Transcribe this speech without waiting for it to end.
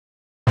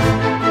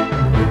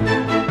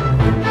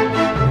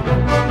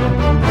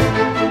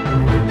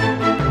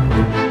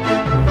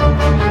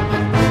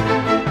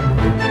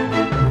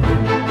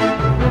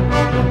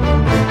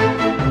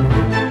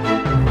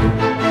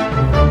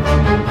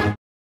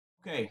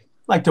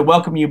like to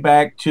welcome you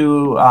back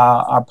to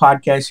our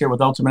podcast here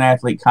with Ultimate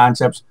Athlete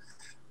Concepts.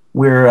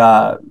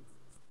 We're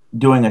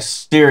doing a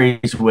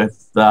series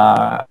with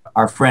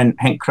our friend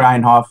Henk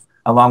Kraaijenhof,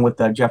 along with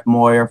Jeff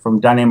Moyer from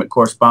Dynamic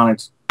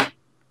Correspondence,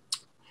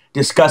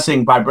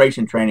 discussing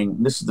vibration training.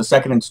 This is the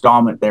second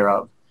installment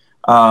thereof.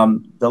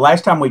 The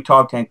last time we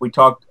talked, Hank, we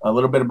talked a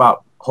little bit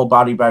about whole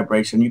body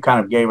vibration. You kind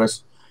of gave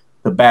us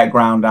the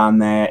background on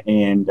that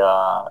and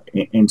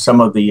some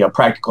of the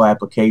practical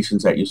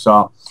applications that you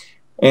saw.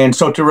 And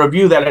so to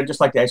review that, I'd just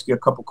like to ask you a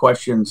couple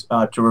questions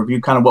to review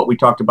kind of what we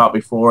talked about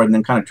before and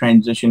then kind of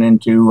transition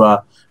into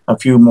a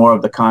few more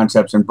of the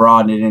concepts and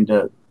broaden it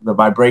into the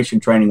vibration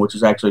training, which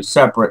is actually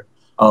separate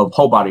of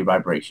whole body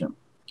vibration.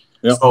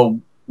 Yep. So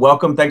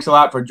welcome. Thanks a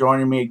lot for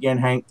joining me again,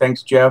 Hank.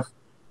 Thanks, Jeff.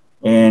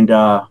 And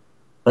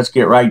let's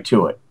get right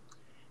to it.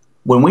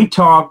 When we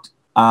talked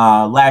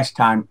last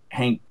time,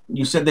 Hank,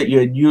 you said that you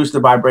had used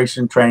the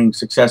vibration training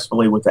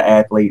successfully with the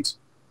athletes.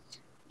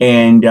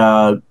 And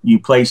you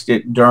placed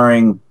it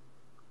during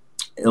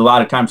a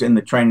lot of times in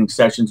the training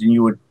sessions, and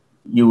you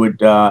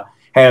would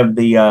have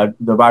the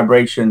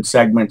vibration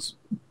segments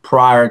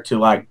prior to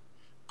like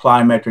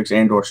plyometrics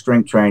and or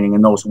strength training,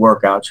 and those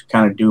workouts. You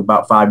kind of do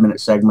about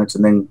 5-minute segments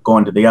and then go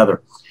into the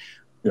other.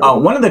 Yeah.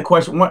 One of the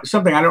questions,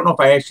 something I don't know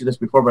if I asked you this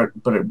before,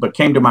 but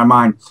came to my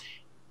mind.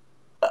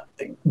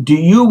 Do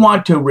you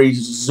want to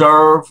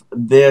reserve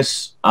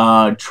this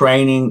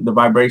training, the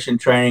vibration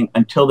training,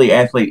 until the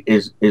athlete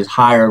is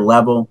higher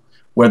level,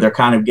 where they're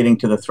kind of getting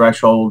to the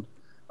threshold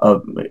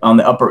of on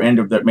the upper end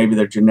of maybe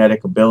their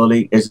genetic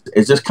ability? Is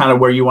this kind of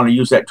where you want to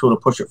use that tool to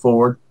push it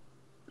forward?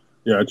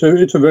 Yeah,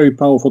 it's a very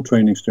powerful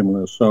training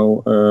stimulus.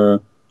 So,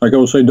 like I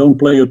would say, don't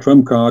play your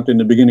trump card in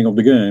the beginning of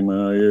the game.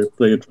 You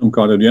play a trump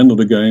card at the end of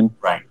the game.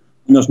 Right.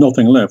 And there's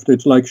nothing left.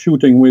 It's like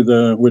shooting with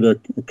a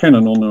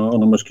cannon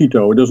on a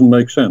mosquito. It doesn't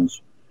make sense.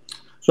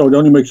 So it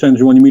only makes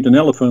sense when you meet an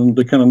elephant.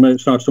 The cannon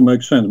starts to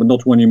make sense, but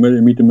not when you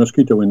meet a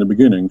mosquito in the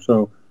beginning.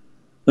 So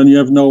then you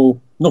have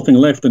nothing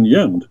left in the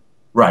end.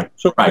 Right.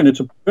 So again,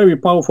 it's a very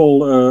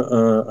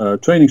powerful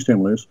training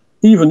stimulus,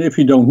 even if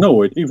you don't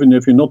know it, even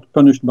if you're not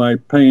punished by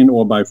pain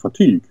or by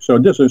fatigue. So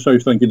this is, so you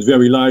think it's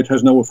very light,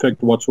 has no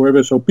effect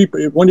whatsoever. So people,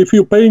 when they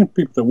feel pain,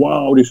 people say,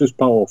 wow, this is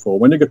powerful.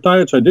 When they get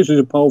tired, say, this is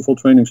a powerful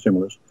training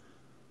stimulus.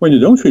 When you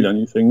don't feel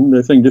anything,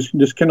 they think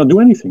this cannot do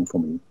anything for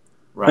me.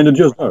 Right. And it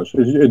just does.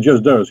 It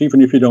just does.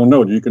 Even if you don't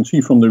know it, you can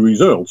see from the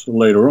results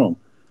later on.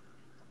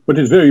 But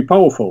it's very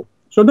powerful.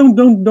 So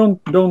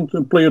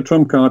don't play a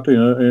trump card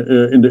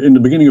in the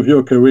beginning of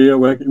your career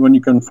when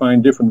you can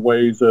find different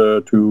ways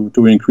to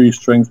increase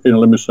strength in,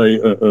 let me say,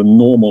 a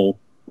normal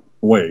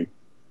way.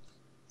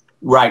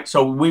 Right.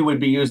 So we would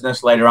be using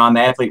this later on.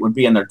 The athlete would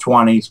be in their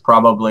 20s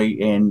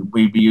probably, and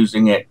we'd be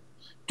using it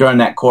during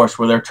that course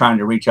where they're trying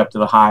to reach up to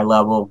the high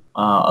level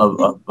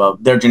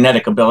of their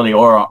genetic ability,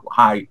 or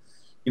high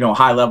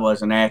level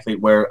as an athlete,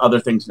 where other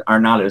things are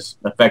not as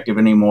effective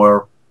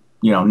anymore.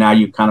 Now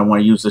you kind of want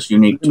to use this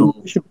unique tool.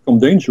 It should become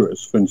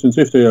dangerous. For instance,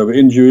 if they have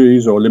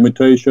injuries or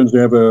limitations, they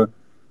have a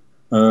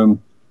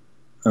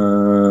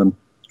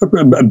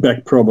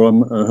back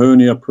problem, a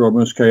hernia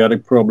problem, a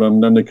sciatic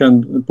problem, then they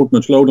can put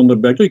much load on the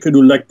back. You can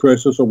do leg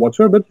presses or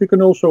whatever, but you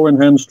can also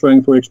enhance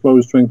strength or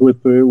explosive strength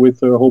with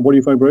whole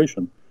body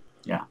vibration.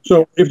 Yeah.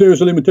 So if there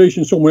is a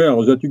limitation somewhere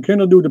else that you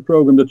cannot do the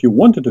program that you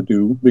wanted to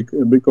do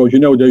because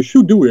they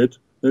should do it,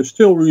 there's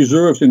still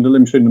reserves in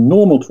the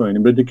normal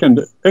training, but they can't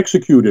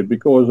execute it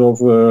because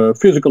of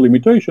physical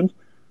limitations,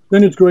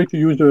 then it's great to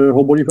use the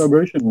whole body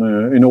vibration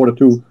in order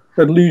to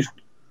at least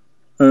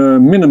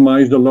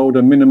minimize the load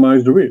and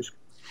minimize the risk.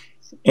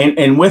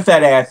 And with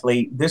that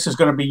athlete, this is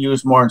going to be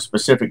used more in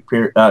specific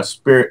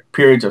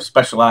periods of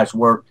specialized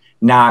work,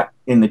 not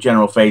in the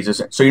general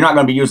phases. So you're not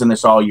going to be using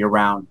this all year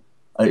round.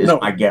 Is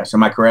my guess.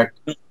 Am I correct?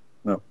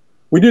 No.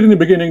 We did in the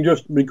beginning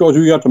just because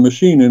we got the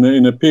machine in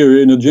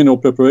a general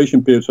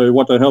preparation period. Say,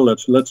 what the hell?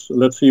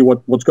 Let's see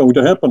what's going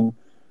to happen.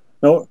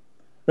 Now,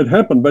 it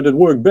happened, but it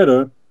worked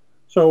better.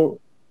 So,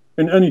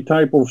 in any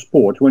type of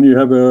sport, when you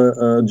have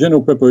a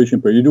general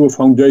preparation period, you do a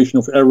foundation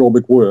of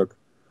aerobic work.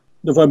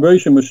 The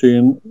vibration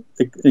machine,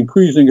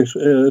 increasing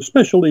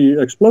especially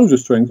explosive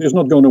strength, is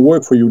not going to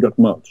work for you that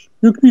much.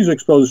 You increase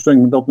explosive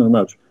strength, but not that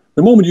much.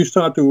 The moment you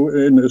start to,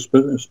 in a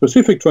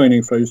specific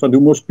training phase, start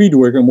do more speed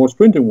work and more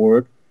sprinting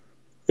work,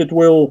 it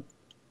will,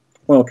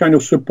 kind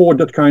of support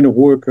that kind of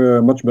work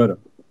much better.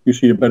 You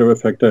see a better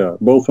effect there,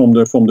 both from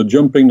the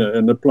jumping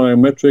and the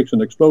plyometrics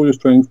and explosive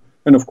strength,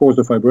 and of course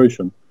the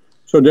vibration.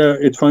 So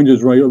there, it finds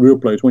its real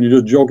place. When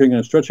you're just jogging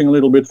and stretching a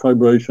little bit,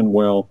 vibration,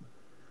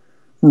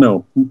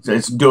 no. So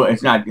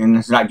it's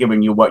not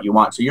giving you what you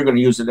want. So you're going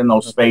to use it in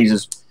those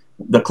phases.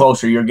 The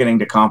closer you're getting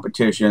to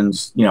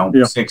competitions,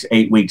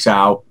 6-8 weeks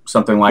out,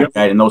 something like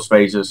that, in those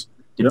phases,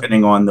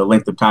 depending on the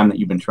length of time that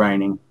you've been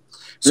training.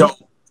 So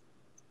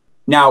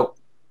now,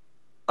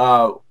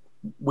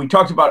 we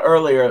talked about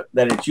earlier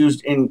that it's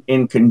used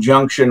in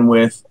conjunction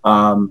with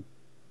all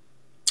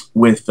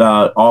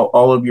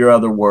of your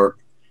other work.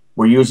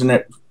 We're using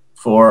it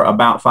for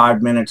about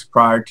 5 minutes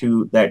prior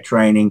to that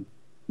training.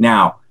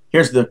 Now,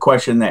 here's the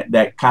question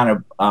that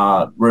kind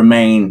of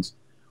remains.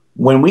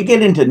 When we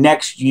get into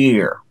next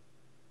year,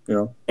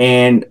 Yeah.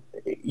 and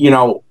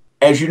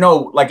as you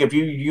know, like if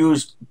you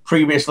used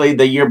previously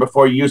the year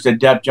before, you used a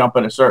depth jump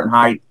at a certain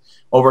height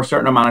over a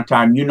certain amount of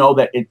time, you know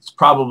that it's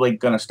probably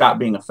going to stop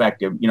being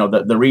effective.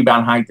 The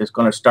rebound height is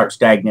going to start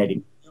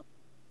stagnating.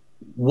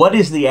 What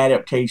is the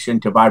adaptation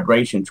to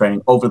vibration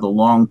training over the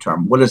long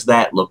term? What does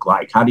that look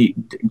like? How do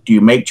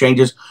you make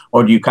changes,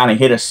 or do you kind of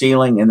hit a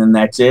ceiling and then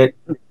that's it?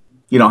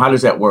 How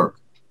does that work?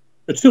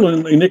 It's still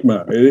an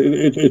enigma.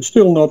 It's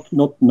still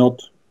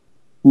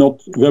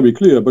not very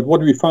clear. But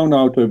what we found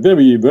out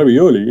very, very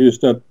early is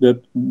that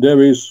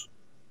there is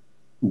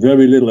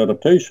very little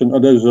adaptation.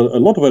 There's a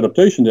lot of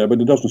adaptation there,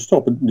 but it doesn't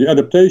stop. The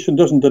adaptation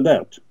doesn't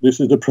adapt. This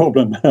is the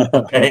problem.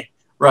 Okay,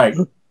 right.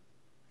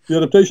 The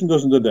adaptation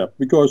doesn't adapt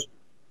because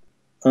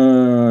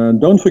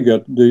don't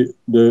forget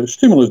the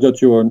stimulus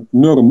that your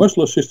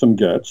neuromuscular system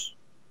gets.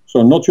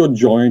 So not your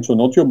joints or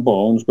not your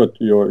bones, but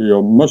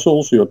your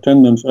muscles, your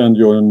tendons, and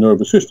your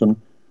nervous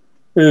system,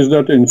 is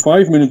that in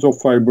 5 minutes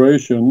of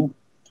vibration,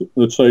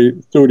 let's say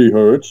 30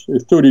 hertz,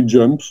 30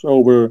 jumps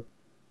over,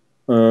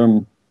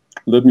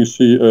 let me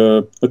see,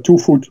 a 2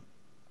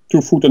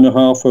 foot and a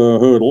half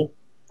hurdle.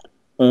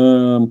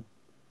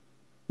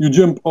 You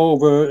jump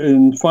over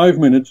in 5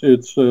 minutes,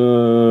 it's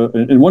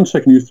in 1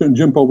 second you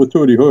jump over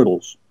 30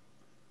 hurdles.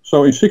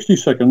 So in 60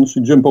 seconds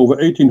you jump over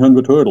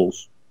 1,800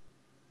 hurdles.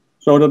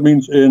 So that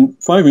means in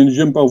 5 minutes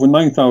you jump over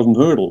 9,000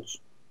 hurdles.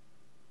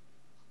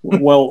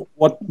 Well,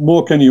 what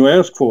more can you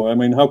ask for? I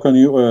mean, how can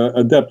you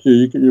adapt?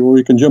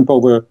 You can jump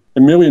over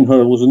 1 million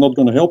hurdles, is not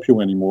going to help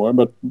you anymore.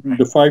 But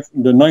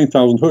the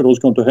 9,000 hurdles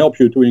is going to help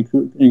you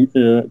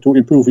to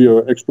improve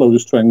your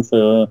explosive strength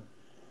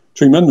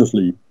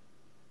tremendously.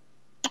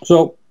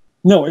 So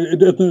no, it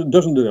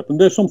doesn't adapt. And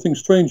there's something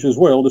strange as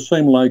well. The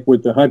same like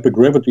with the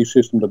hypergravity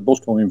system that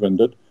Bosco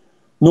invented.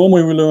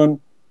 Normally we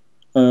learn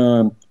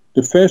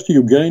the faster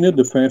you gain it,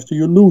 the faster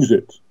you lose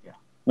it.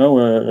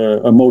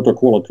 A motor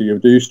quality,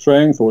 if there is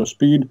strength or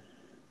speed.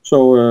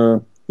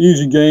 So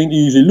easy gain,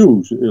 easy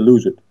lose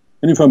it.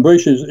 And in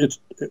vibrations,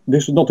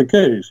 this is not the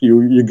case.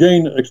 You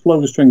gain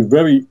explosive strength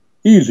very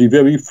easy,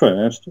 very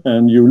fast,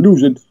 and you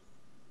lose it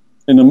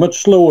in a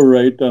much slower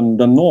rate than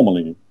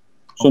normally.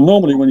 So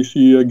normally when you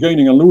see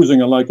gaining and losing,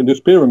 like in this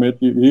pyramid,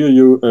 here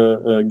you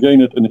gain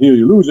it and here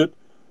you lose it.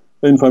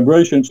 In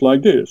vibrations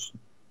like this.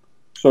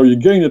 So you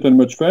gain it in a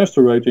much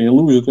faster rate and you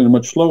lose it in a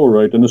much slower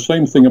rate. And the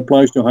same thing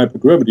applies to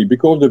hypergravity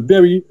because the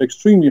very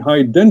extremely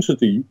high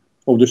density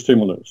of the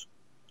stimulus,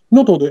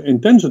 not of the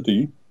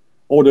intensity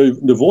or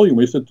the volume,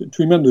 is the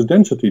tremendous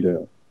density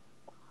there.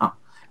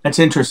 That's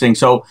interesting.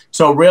 So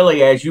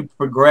really, as you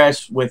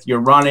progress with your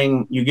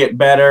running, you get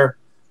better.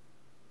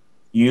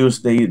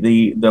 Use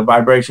the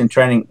vibration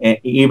training,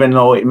 even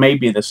though it may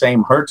be the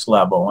same hertz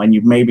level, and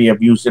you maybe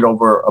have used it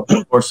over a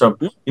course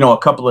of a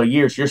couple of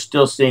years. You're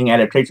still seeing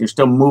adaptation. You're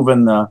still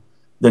moving the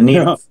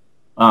needle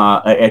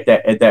at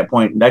that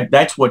point.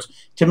 That's what's,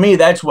 to me,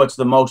 that's what's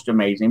the most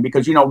amazing,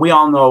 because we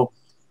all know,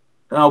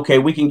 okay,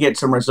 we can get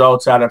some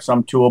results out of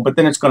some tool, but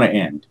then it's going to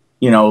end.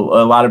 A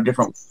lot of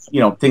different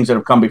things that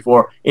have come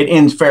before, it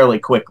ends fairly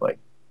quickly.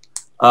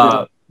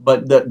 But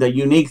the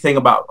unique thing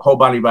about whole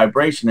body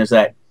vibration is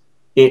that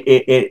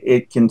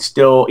it can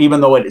still,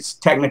 even though it's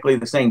technically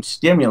the same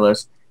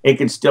stimulus, it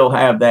can still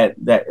have that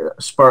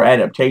spur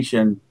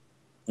adaptation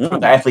for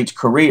the athlete's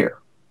career.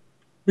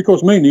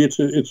 Because mainly it's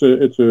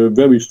a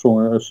very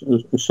strong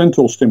a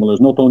central stimulus,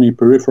 not only a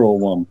peripheral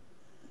one.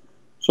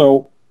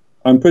 So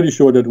I'm pretty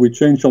sure that we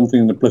change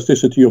something in the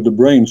plasticity of the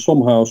brain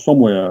somehow,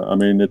 somewhere. I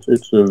mean,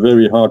 it's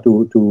very hard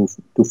to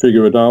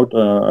figure it out.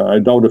 I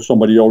doubt if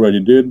somebody already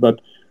did, but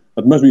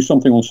it must be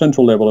something on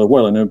central level as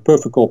well, and a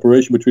perfect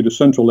cooperation between the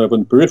central level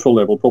and peripheral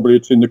level. Probably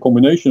it's in the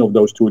combination of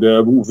those two.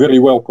 They're very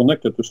well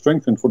connected to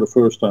strengthen for the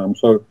first time.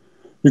 So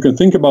you can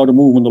think about a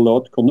movement a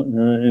lot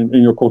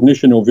in your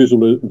cognition or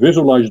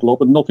visualize it a lot,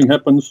 but nothing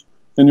happens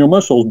in your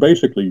muscles,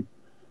 basically.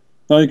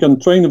 Now you can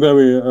train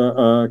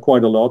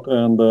quite a lot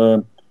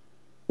and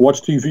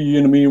watch TV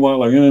in the meanwhile,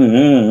 like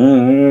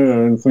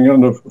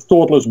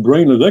thoughtless,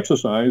 brainless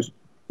exercise.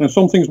 And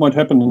some things might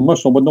happen in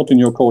muscle, but not in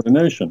your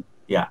coordination.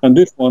 Yeah. And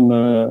this one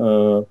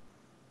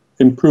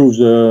improves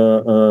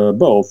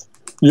both.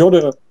 The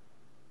other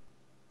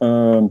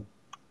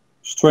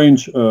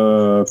strange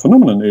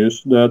phenomenon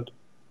is that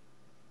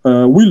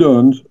we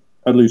learned,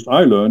 at least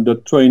I learned,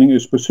 that training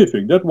is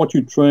specific. That what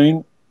you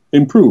train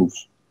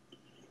improves.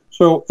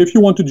 So if you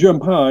want to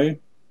jump high,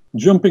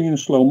 jumping in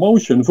slow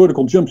motion,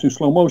 vertical jumps in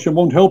slow motion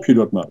won't help you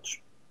that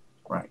much.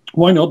 Right.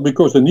 Why not?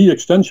 Because the knee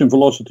extension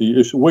velocity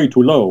is way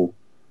too low.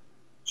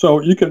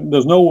 So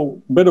there's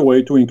no better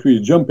way to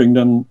increase jumping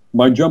than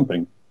by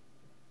jumping.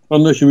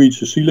 Unless you reach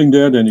the ceiling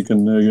there, then you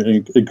can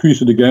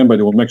increase it again by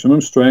the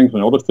maximum strength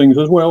and other things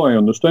as well, I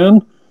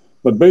understand.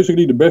 But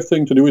basically the best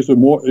thing to do is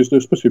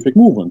the specific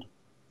movement.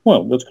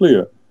 Well, that's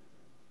clear.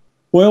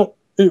 Well,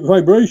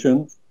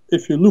 vibration,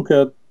 if you look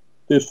at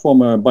this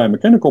from a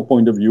biomechanical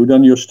point of view,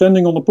 then you're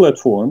standing on the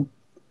platform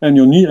and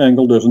your knee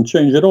angle doesn't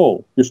change at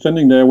all. You're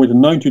standing there with a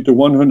 90 to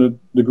 100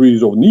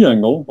 degrees of knee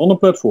angle on the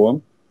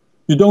platform.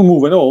 You don't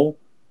move at all,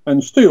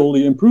 and still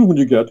the improvement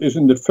you get is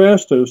in the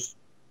fastest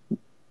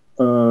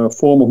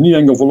form of knee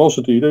angle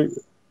velocity,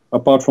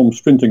 apart from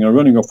sprinting and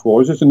running, of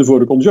course, is in the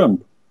vertical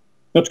jump.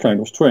 That's kind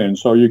of strange.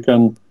 So you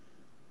can,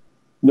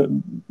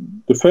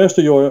 the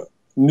faster your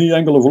knee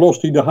angular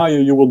velocity, the higher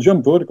you will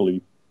jump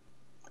vertically.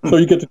 So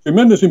you get a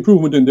tremendous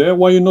improvement in there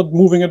while you're not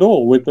moving at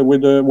all with a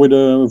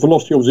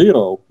velocity of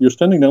 0. You're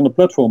standing there on the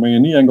platform and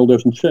your knee angle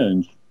doesn't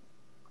change.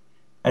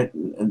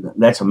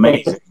 That's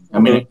amazing. I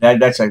mean,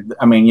 that's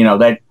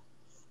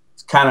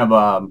it's kind of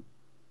a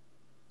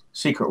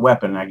secret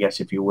weapon, I guess,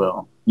 if you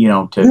will,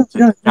 to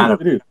kind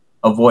of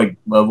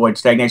avoid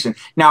stagnation.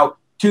 Now,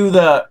 to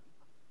the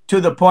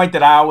point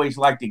that I always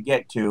like to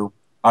get to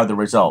are the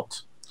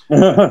results.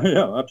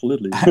 Yeah,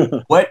 absolutely.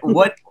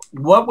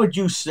 What would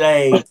you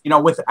say,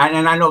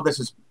 and I know this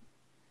is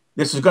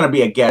going to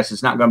be a guess,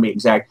 it's not going to be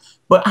exact,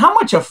 but how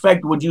much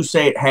effect would you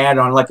say it had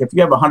on, like, if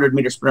you have a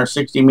 100-meter sprinter,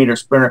 60-meter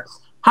sprinter,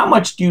 how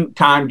much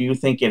time do you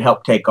think it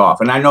helped take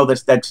off? And I know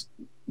that's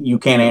you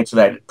can't answer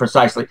that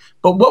precisely,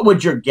 but what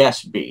would your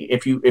guess be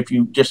if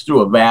you just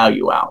threw a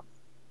value out?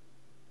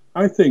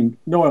 I think,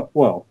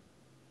 the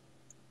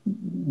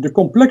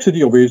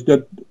complexity of it is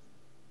that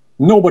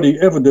nobody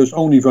ever does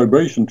only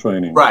vibration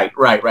training. Right.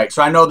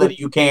 So I know that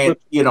you can't,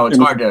 it's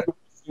hard to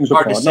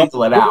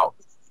single it out.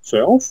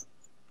 The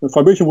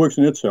vibration works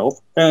in itself,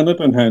 and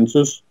it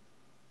enhances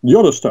the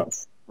other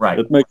stuff. Right.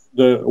 It makes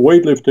the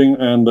weightlifting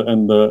and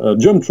the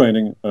jump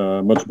training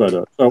much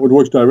better. So it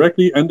works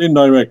directly and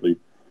indirectly.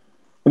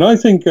 And I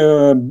think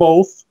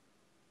both.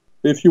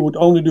 If you would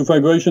only do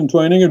vibration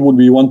training, it would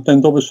be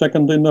 1/10 of a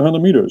second in the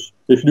 100 meters.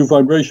 If you do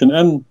vibration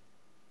and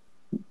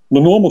the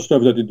normal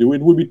stuff that you do,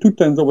 it would be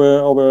 2/10 of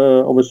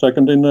a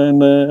second in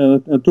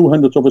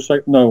 2/100 of a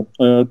second. No,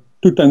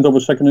 2/10 of a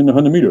second in the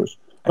 100 meters.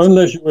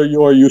 Unless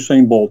you are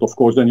Usain Bolt, of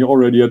course, then you're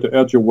already at the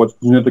edge of what's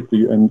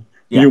genetically and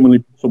humanly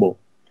possible.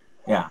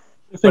 Yeah.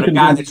 But a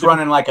guy that's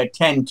running like a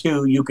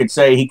 10.2, you could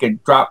say he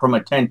could drop from a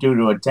 10.2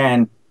 to a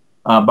 10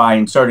 by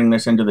inserting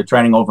this into the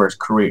training over his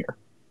career.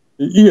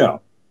 Yeah.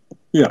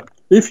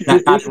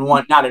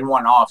 Not in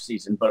one off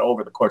season, but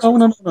over the course. No.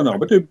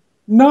 But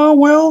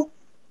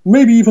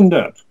maybe even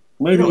that.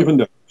 Even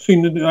that.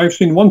 I've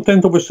seen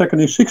 1/10 of a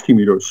second in 60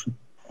 meters.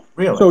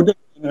 Really? So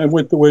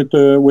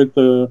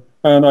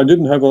and I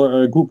didn't have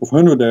a group of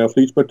 100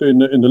 athletes, but in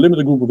the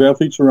limited group of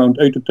athletes, around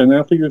 8 to 10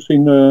 athletes, I've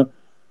seen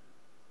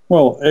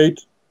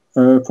 8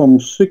 from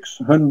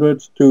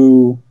 600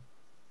 to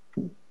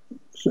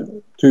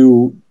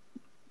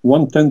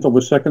 1/10 of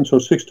a second, so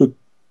 60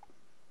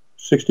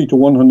 to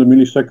 100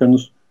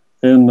 milliseconds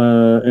in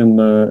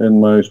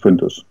my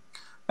sprinters.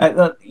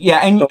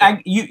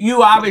 You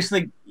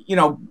obviously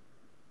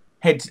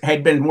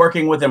had been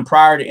working with him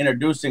prior to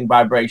introducing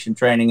vibration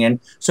training, and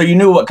so you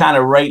knew what kind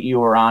of rate you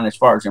were on as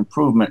far as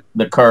improvement,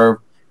 the curve.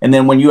 And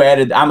then when you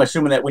added, I'm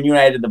assuming that when you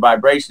added the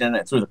vibration in,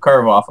 it threw the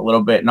curve off a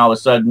little bit, and all of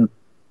a sudden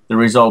the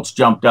results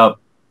jumped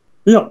up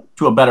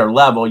to a better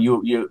level.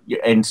 You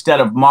instead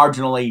of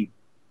marginally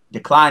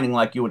declining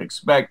like you would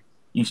expect,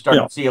 you start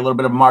to see a little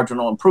bit of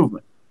marginal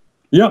improvement.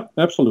 Yeah,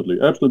 absolutely.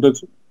 That's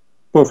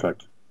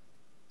perfect.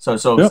 So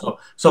the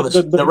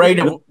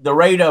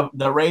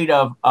rate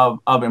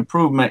of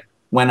improvement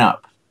went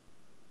up.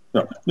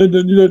 Yeah,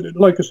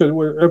 like I said,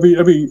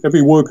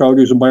 every workout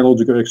is a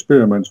biological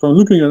experiment. So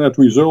looking at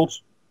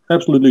results,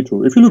 absolutely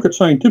true. If you look at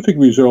scientific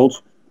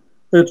results,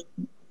 it's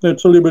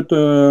a little bit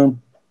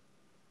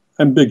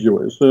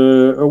ambiguous.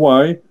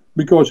 Why?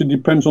 Because it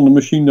depends on the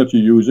machine that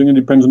you're using, it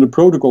depends on the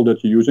protocol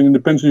that you're using, and it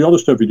depends on the other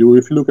stuff you do.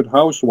 If you look at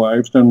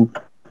housewives, then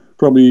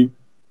probably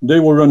they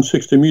will run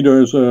 60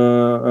 meters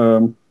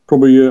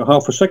probably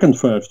half a second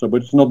faster,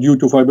 but it's not due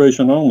to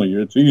vibration only.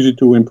 It's easy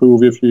to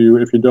improve if you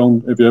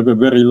have a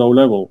very low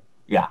level.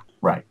 Yeah,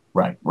 right.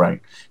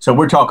 So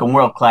we're talking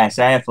world-class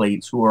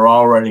athletes who are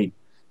already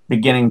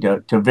beginning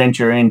to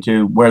venture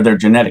into where their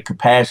genetic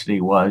capacity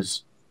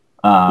was.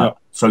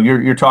 So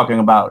you're talking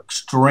about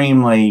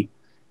extremely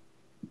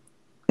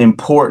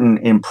important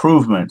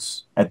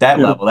improvements at that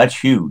level. That's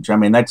huge. I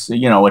mean, that's, a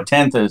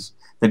 1/10 is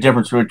the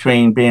difference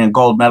between being a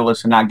gold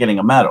medalist and not getting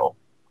a medal.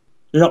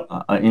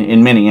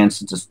 In many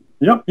instances.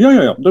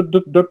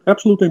 That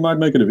absolutely might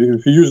make it.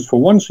 If you use it for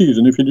one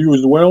season, if you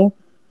use it well,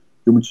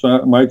 you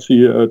might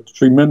see a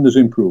tremendous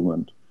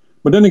improvement.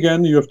 But then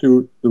again, you have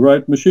the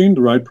right machine,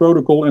 the right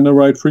protocol, and the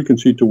right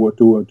frequency to work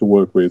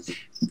with.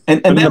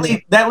 And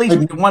that leads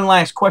me to one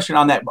last question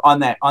on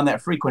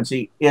that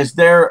frequency.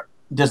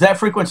 Does that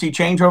frequency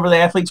change over the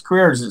athlete's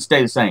career, or does it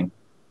stay the same?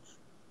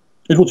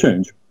 It will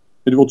change.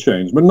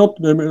 But not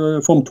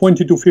from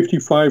 20 to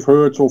 55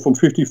 hertz or from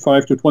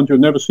 55 to 20. I've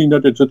never seen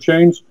that. It's a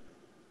change.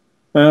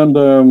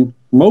 And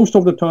most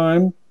of the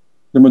time,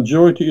 the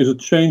majority is a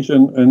change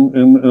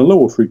in a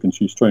lower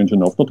frequency, strange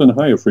enough, not in a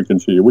higher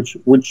frequency, which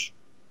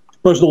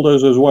puzzled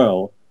us as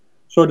well.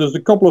 So there's a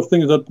couple of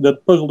things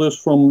that puzzled us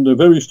from the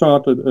very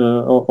start of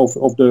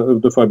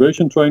the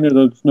vibration training.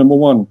 That's number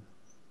one.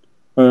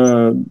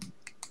 The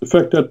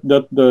fact that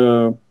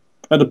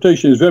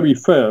adaptation is very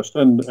fast,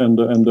 and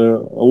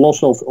the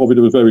loss of it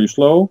was very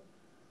slow.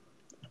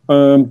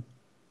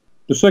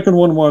 The second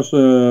one was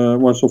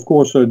of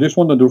course this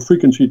one, that the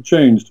frequency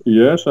changed.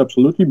 Yes,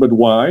 absolutely, but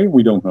why?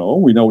 We don't know.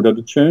 We know that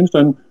it changed,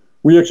 and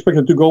we expect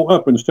it to go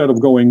up instead of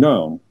going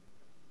down.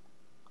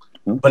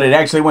 But it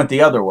actually went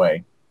the other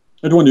way.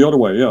 It went the other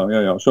way,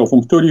 yeah. So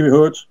from 30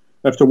 hertz,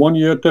 after 1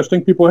 year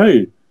testing, people,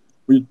 hey,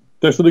 we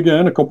tested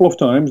again a couple of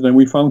times, then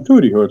we found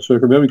 30 hertz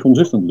very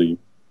consistently.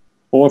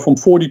 Or from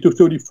 40 to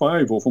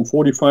 35, or from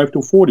 45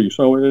 to 40,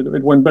 so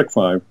it went back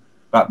 5.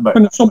 But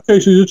and in some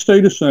cases it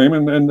stayed the same,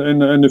 and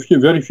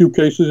in very few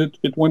cases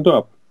it went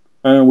up.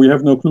 And we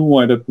have no clue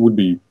why that would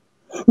be.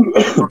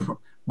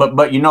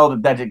 but you know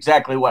that's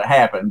exactly what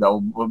happened, though,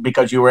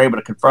 because you were able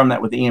to confirm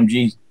that with the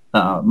EMG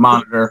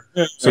monitor.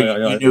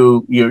 You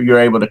knew you're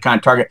able to kind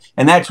of target.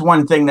 And that's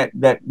one thing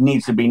that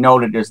needs to be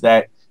noted, is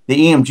that the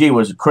EMG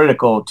was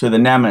critical to the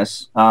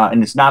Nemes,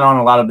 and it's not on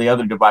a lot of the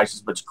other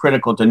devices, but it's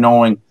critical to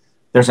knowing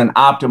there's an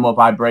optimal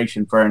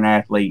vibration for an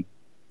athlete,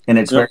 and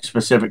it's very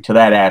specific to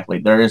that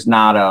athlete. There is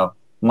not a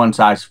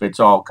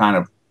one-size-fits-all kind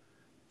of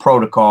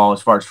protocol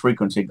as far as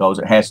frequency goes.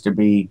 It has to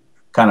be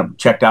kind of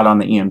checked out on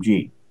the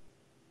EMG.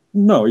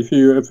 No, if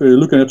you're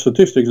looking at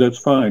statistics, that's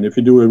fine. If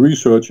you do a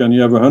research and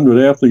you have 100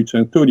 athletes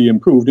and 30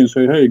 improved, and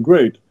say, hey,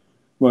 great.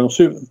 Well,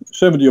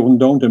 70 of them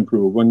don't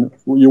improve. When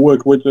you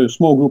work with a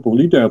small group of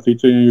elite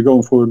athletes and you're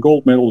going for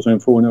gold medals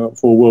and for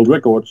world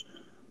records,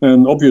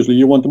 and obviously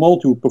you want them all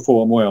to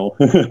perform well.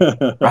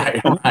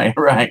 Right.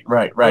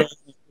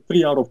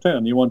 3 out of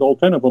 10. You want all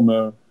 10 of them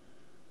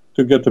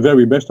to get the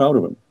very best out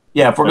of them.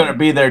 Yeah, if we're going to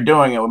be there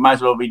doing it, we might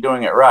as well be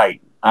doing it right,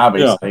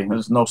 obviously.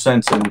 There's no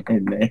sense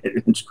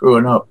in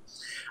screwing up.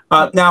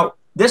 Now,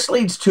 this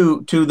leads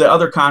to the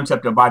other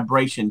concept of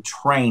vibration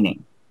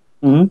training,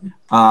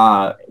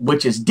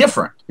 which is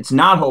different. It's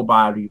not whole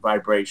body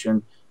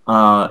vibration.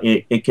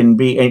 It can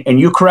be, and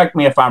you correct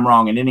me if I'm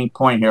wrong at any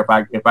point here.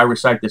 If I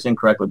recite this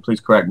incorrectly, please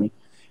correct me.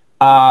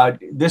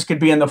 This could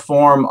be in the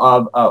form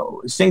of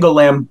single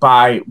limb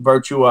by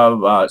virtue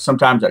of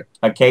sometimes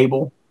a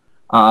cable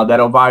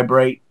that'll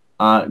vibrate.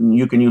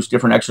 You can use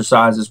different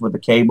exercises with the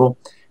cable.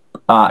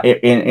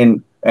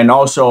 And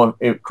also,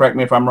 correct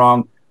me if I'm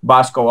wrong,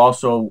 Bosco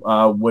also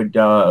would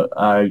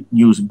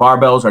use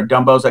barbells or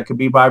dumbbells that could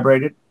be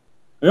vibrated.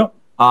 Yeah.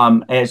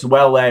 As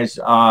well as,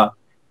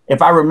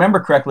 if I remember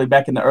correctly,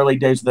 back in the early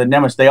days of the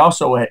Nemes, they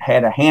also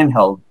had a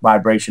handheld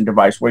vibration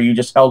device where you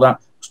just held on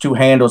 2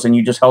 handles and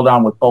you just held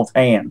on with both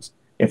hands,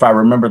 if I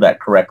remember that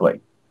correctly.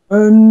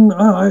 No.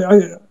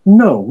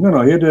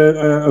 He had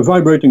a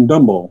vibrating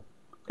dumbbell.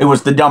 It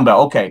was the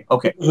dumbbell. Okay.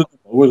 It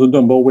was a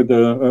dumbbell with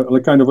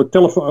a kind of a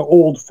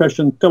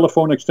old-fashioned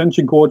telephone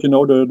extension cord. You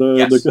know,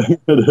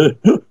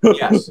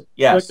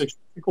 yes. Extension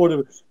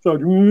cord. So,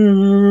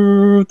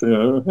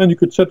 and you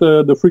could set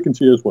the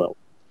frequency as well.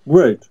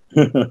 Great.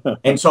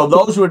 And so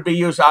those would be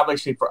used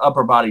obviously for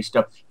upper body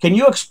stuff. Can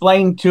you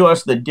explain to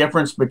us the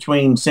difference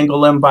between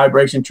single limb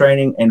vibration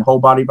training and whole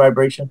body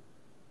vibration?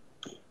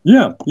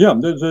 Yeah.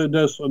 There's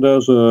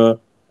a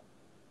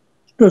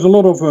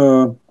lot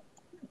of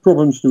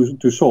problems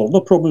to solve.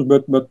 Not problems,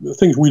 but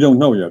things we don't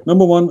know yet.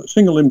 Number one,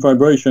 single limb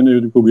vibration,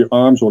 it could be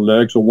arms or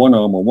legs or one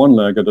arm or one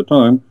leg at a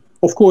time,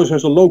 of course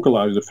has a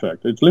localized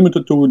effect. It's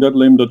limited to that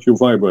limb that you're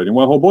vibrating.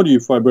 While whole body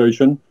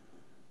vibration,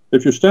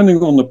 if you're standing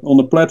on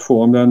the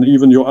platform, then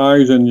even your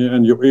eyes and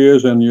your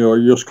ears and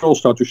your skull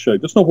start to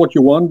shake. That's not what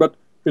you want, but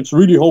it's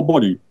really whole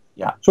body.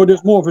 Yeah. So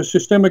there's more of a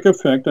systemic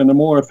effect and a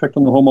more effect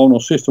on the hormonal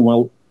system.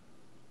 While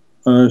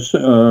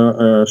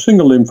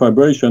single limb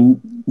vibration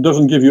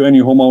doesn't give you any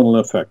hormonal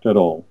effect at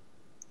all.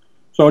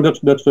 So that's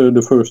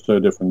the first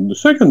difference. The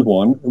second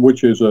one,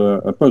 which is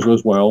a puzzle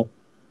as well,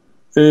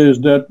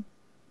 is that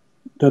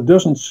there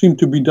doesn't seem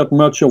to be that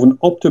much of an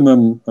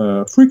optimum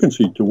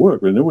frequency to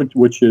work with,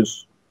 which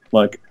is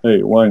like,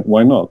 hey,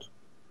 why not?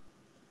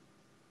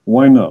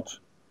 Why not?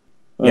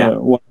 Yeah.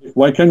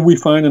 Why can't we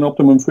find an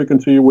optimum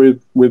frequency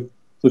with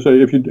let's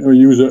say, if you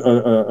use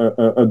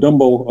a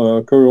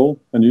dumbbell curl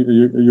and you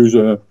use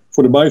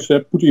for the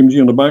bicep, put EMG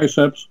on the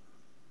biceps.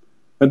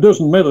 It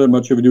doesn't matter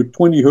much if you do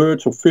 20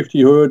 hertz or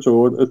 50 hertz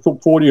or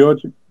 40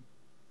 hertz. It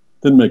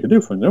didn't make a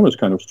difference. That was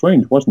kind of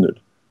strange, wasn't it?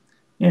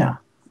 Yeah.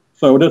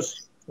 So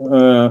that's,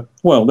 well,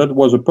 that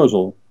was a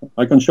puzzle.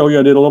 I can show you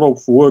I did a lot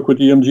of work with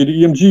EMG.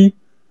 The EMG,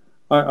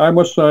 I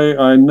must say,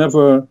 I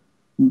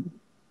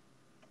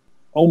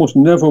almost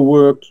never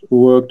worked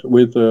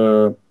with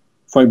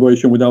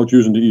vibration without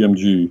using the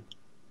EMG.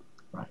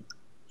 Right.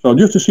 So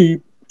just to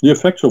see the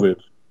effects of it.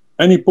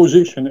 Any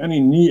position, any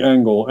knee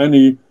angle,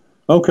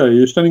 okay,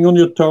 you're standing on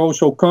your toes,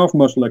 so calf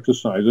muscle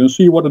exercise, and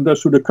see what it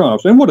does to the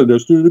calves, and what it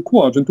does to the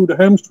quads and to the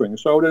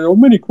hamstrings. So there are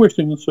many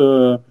questions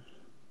to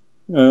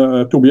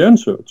be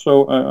answered.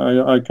 So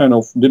I kind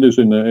of did this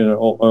in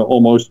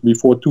almost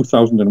before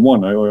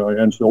 2001. I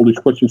answered all these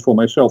questions for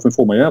myself and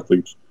for my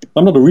athletes.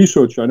 I'm not a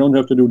researcher. I don't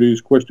have to do these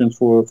questions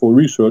for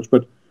research,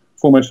 but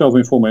for myself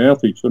and for my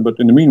athletes. But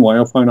in the meanwhile,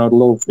 I find out a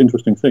lot of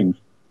interesting things.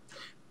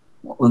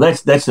 Well,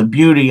 that's the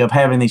beauty of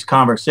having these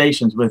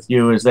conversations with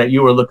you, is that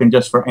you were looking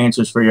just for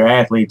answers for your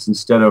athletes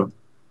instead of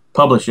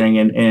publishing,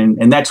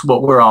 and that's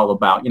what we're all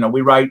about.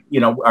 We write,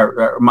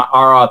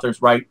 our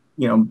authors write,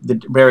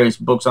 the various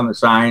books on the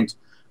science,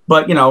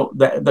 but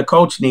the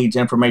coach needs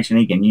information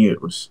he can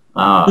use,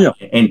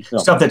 and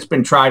stuff that's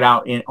been tried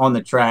out on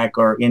the track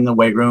or in the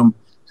weight room,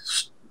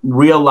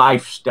 real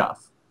life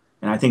stuff.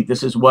 And I think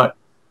this is what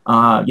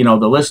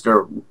the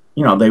listener,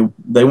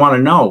 they want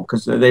to know,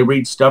 because they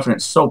read stuff and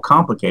it's so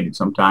complicated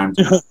sometimes.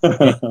 and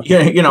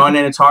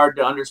then it's hard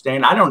to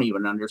understand. I don't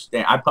even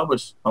understand. I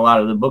publish a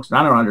lot of the books and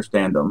I don't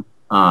understand them,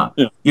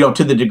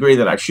 to the degree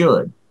that I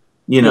should,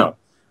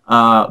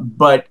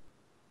 but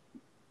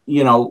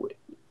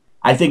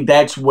I think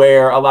that's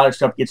where a lot of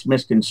stuff gets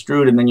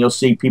misconstrued, and then you'll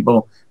see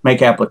people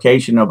make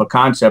application of a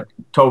concept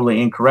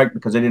totally incorrect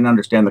because they didn't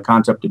understand the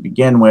concept to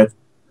begin with,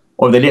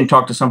 or they didn't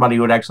talk to somebody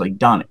who had actually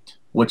done it,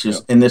 which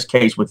is in this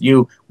case with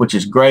you, which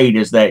is great,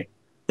 is that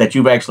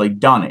you've actually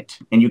done it,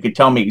 and you could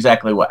tell me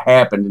exactly what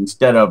happened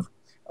instead of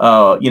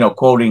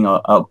quoting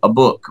a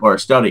book or a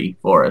study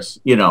for us.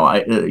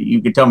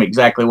 You could tell me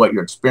exactly what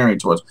your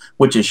experience was,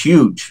 which is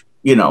huge,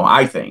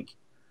 I think.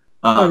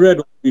 I read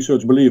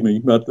research, believe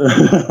me, but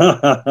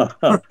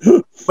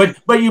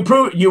but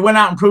you went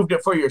out and proved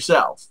it for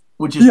yourself,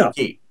 which is the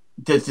key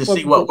to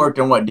see what worked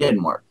and what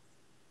didn't work.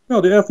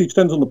 No, the athlete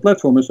stands on the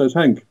platform and says,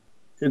 "Henk,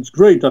 it's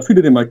great. I feel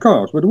it in my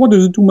calves, but what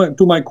is it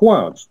to my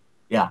quads?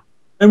 Yeah.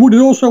 And would it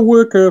also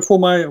work for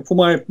my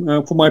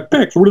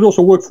pecs? Would it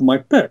also work for my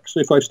pecs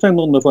if I stand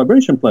on the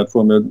vibration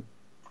platform?"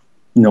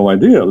 No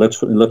idea.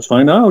 Let's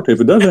find out if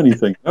it does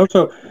anything.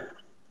 So.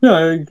 Yeah,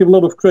 I give a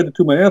lot of credit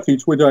to my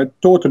athletes, which I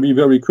taught to be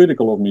very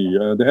critical of me.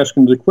 They ask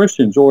them the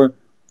questions, or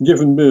give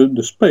them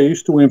the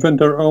space to invent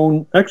their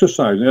own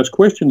exercise, ask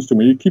questions to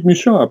me, keep me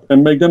sharp,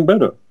 and make them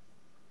better.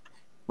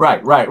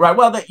 Right.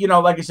 Well,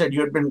 like I said, you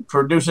had been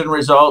producing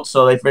results,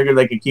 so they figured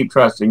they could keep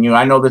trusting you.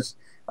 I know this.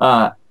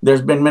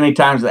 There's been many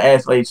times the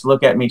athletes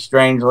look at me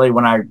strangely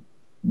when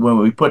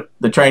we put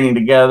the training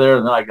together,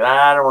 and they're like,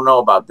 "I don't know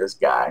about this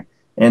guy."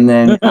 And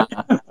then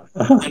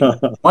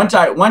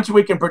once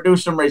we can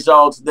produce some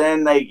results,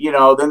 then they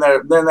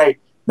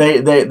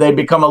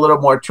become a little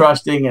more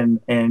trusting and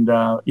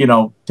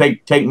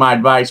take my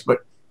advice.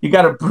 But you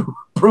got to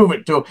prove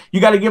it to them. You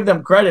got to give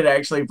them credit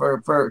actually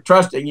for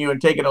trusting you and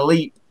taking a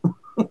leap.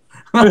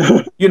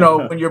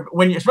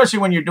 Especially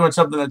when you're doing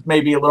something that's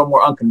maybe a little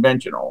more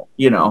unconventional.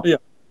 The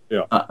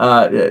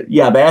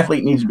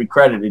athlete needs to be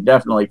credited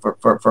definitely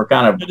for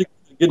kind of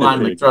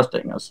blindly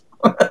trusting us.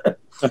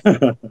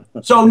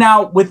 So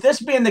now, with this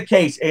being the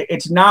case,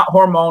 it's not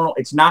hormonal,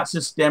 it's not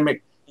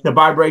systemic, the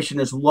vibration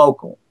is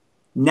local.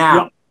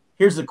 Now,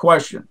 here's the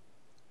question.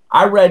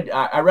 I read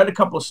a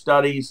couple of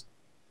studies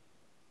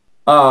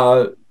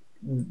that,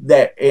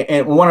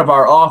 and one of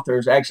our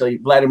authors, actually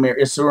Vladimir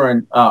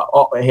Isurin,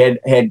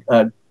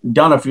 had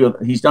done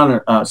he's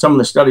done some of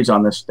the studies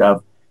on this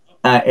stuff,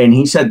 and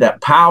he said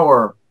that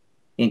power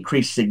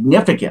increased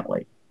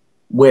significantly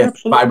with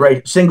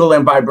single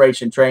limb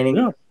vibration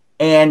training,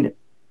 and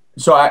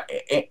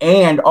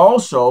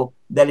also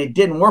that it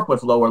didn't work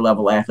with lower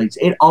level athletes.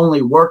 It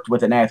only worked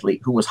with an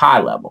athlete who was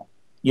high level.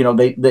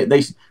 They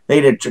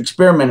had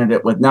experimented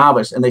it with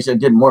novice, and they said it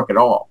didn't work at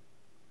all.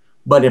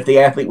 But if the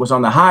athlete was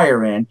on the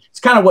higher end, it's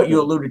kind of what you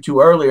alluded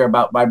to earlier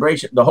about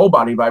vibration, the whole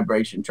body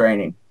vibration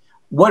training.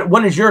 What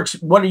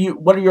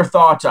are your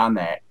thoughts on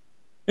that?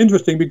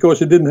 Interesting,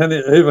 because it didn't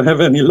have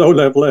any low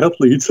level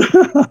athletes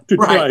to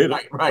try it.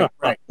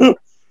 Right.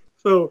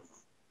 So,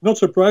 not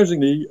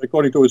surprisingly,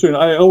 according to Asurin,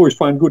 I always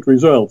find good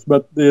results.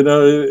 But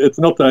it's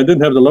not. I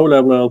didn't have the low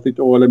level athlete,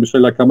 or let me say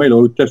like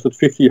Carmelo, who tested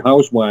 50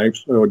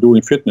 housewives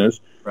doing fitness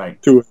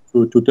to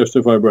test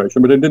the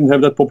vibration. But I didn't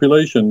have that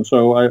population,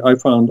 so I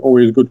found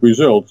always good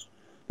results.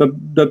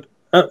 That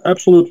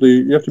absolutely,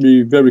 you have to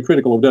be very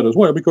critical of that as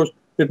well, because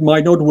it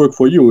might not work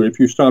for you. If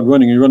you start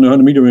running and you run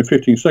 100 meters in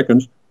 15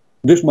 seconds,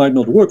 this might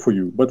not work for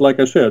you. But like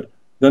I said,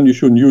 then you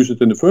shouldn't use it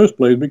in the first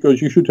place,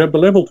 because you should have the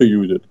level to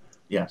use it.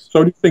 Yes.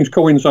 So these things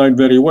coincide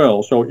very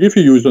well. So if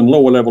you use on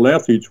lower level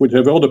athletes which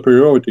have other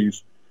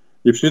priorities,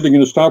 if sitting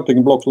in a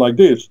starting blocks like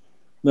this,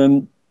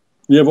 then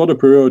you have other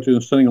priorities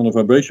than standing on a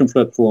vibration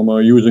platform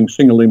or using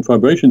single limb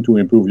vibration to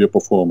improve your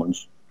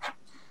performance.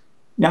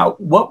 Now,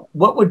 what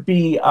would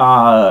be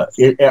are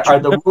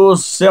the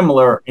rules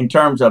similar in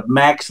terms of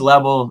max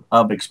level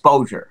of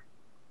exposure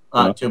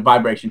to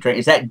vibration training?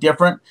 Is that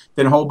different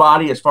than whole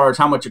body as far as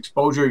how much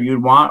exposure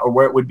you'd want, or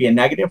where it would be a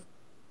negative?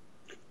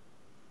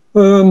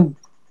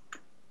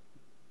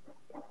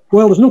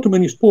 Well, there's not too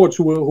many sports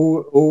who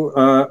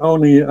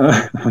only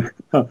are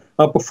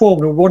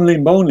performed with one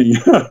limb only.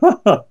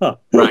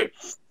 Right.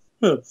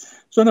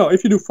 So now,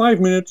 if you do 5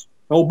 minutes,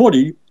 whole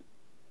body,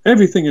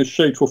 everything is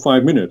shaped for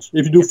 5 minutes.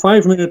 If you do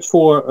 5 minutes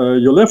for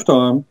your left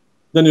arm,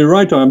 then your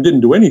right arm didn't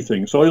do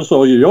anything. So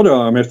also your other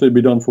arm has to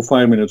be done for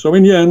 5 minutes. So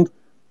in the end,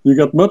 you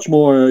got much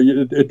more.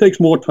 It takes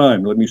more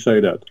time. Let me say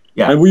that.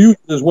 Yeah. And we use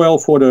it as well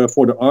for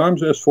the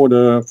arms as for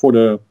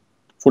the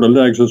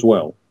legs as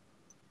well.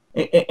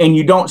 And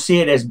you don't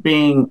see it as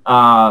being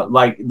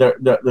like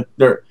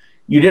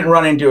you didn't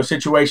run into a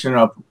situation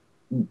of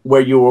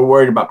where you were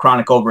worried about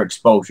chronic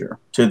overexposure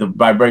to the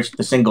vibration,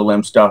 the single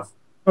limb stuff.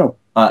 Oh.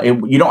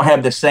 You don't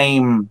have the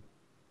same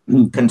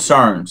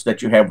concerns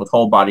that you have with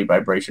whole body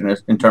vibration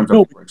in terms of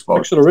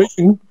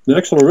overexposure. The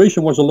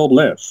acceleration was a lot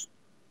less.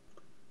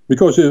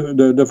 Because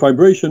the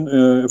vibration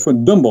for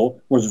dumbbell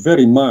was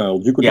very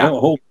mild. You could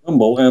hold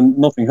dumbbell and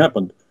nothing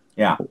happened.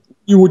 Yeah.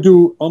 You would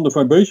do on the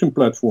vibration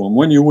platform,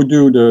 when you would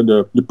do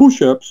the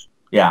push-ups,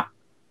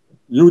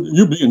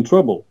 you'd be in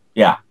trouble.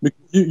 Yeah. Because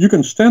you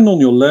can stand on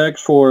your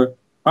legs for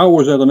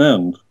hours at an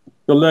end.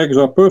 Your legs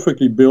are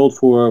perfectly built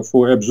for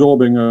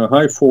absorbing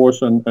high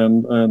force and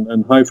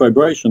high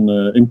vibration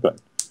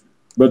impact.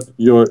 But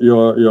your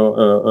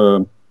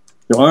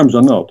arms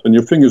are not, and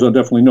your fingers are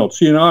definitely not.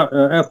 See an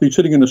athlete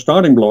sitting in the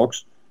starting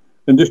blocks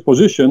in this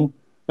position,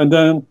 and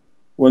then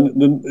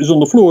when he's on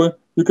the floor,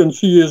 you can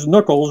see his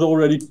knuckles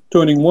already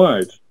turning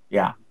wide.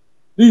 Yeah.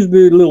 These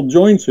little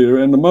joints here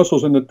and the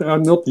muscles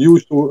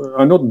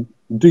are not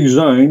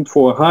designed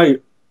for high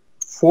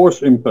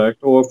force impact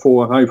or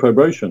for high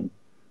vibration.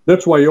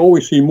 That's why you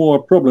always see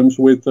more problems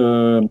with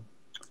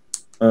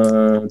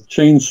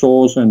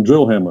chainsaws and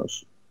drill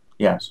hammers.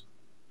 Yes.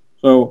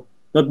 So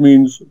that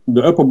means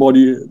the upper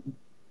body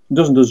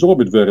doesn't absorb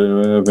it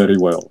very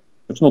well.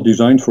 It's not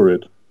designed for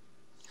it.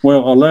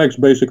 Well, our legs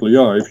basically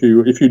are. If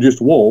you just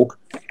walk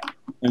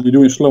and you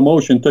do in slow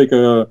motion, take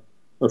a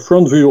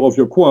front view of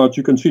your quads,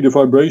 you can see the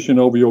vibration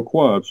over your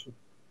quads.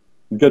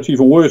 It gets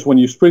even worse when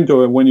you sprint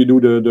or when you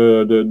do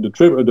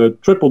the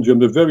triple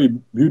jump. The very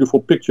beautiful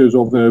pictures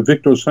of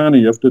Viktor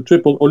Saniev,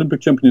 the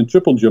Olympic champion in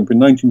triple jump in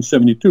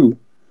 1972.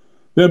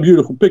 They're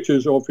beautiful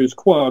pictures of his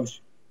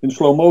quads in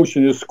slow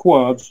motion. His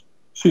quads,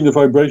 seeing the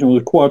vibration of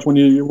the quads when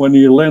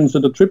he lands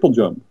at the triple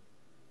jump.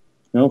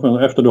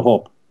 After the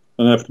hop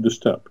and after the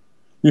step,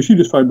 you see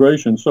this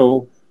vibration.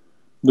 So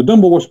the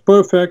dumbbell was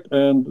perfect,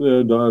 and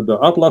the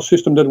Atlas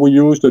system that we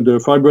used, the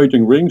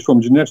vibrating rings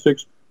from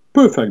gymnastics,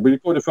 perfect.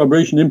 But the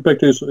vibration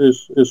impact is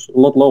a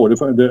lot lower.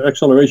 The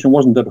acceleration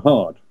wasn't that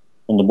hard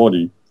on the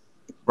body.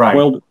 Right.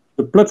 Well,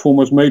 the platform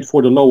was made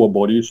for the lower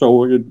body,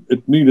 so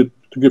it needed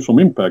to give some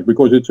impact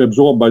because it's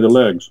absorbed by the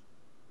legs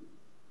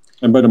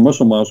and by the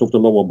muscle mass of the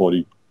lower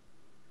body.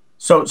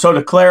 So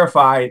to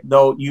clarify,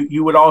 though,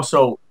 you would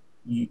also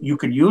you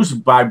could use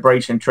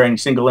vibration training,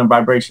 single limb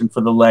vibration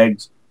for the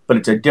legs, but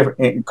it's a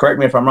different. Correct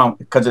me if I'm wrong,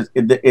 because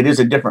it is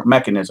a different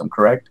mechanism.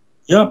 Correct?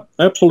 Yeah,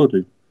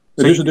 absolutely.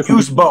 So you can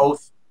use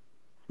both.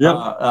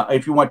 Yeah.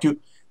 If you want to,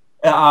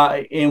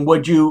 and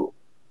would you?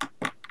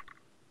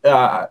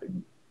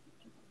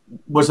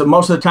 Was it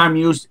most of the time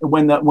used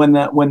when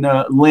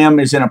the limb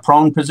is in a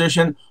prone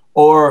position,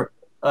 or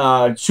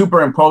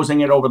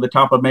superimposing it over the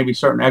top of maybe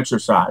certain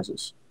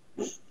exercises?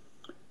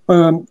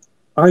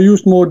 I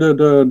used more the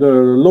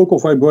local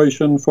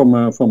vibration from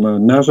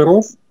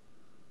Nazarov.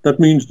 That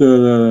means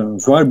the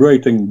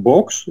vibrating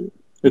box.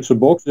 It's a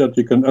box that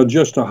you can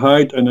adjust the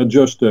height and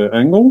adjust the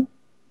angle,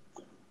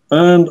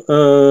 and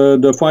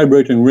the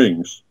vibrating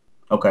rings.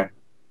 Okay.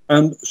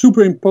 And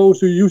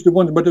superimposed, you use the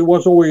one, but it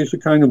was always a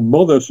kind of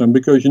bothersome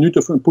because you need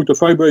to put the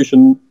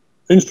vibration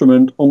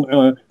instrument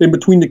on in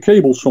between the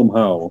cables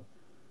somehow,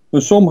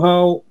 and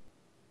somehow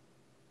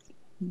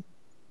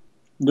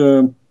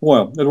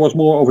it was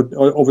more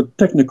of a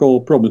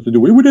technical problem to do.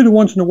 We did it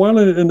once in a while,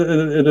 and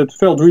it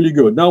felt really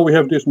good. Now we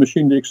have this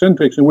machine, the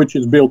eccentrics, in which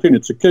it's built in.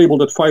 It's a cable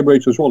that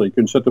vibrates as well. You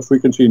can set the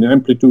frequency and the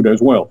amplitude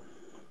as well.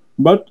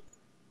 But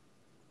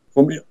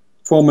from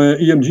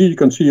EMG, you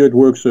can see it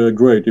works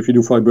great if you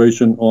do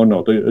vibration or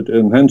not. It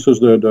enhances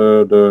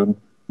the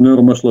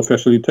neuromuscular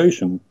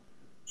facilitation.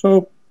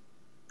 So,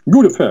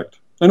 good effect.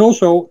 And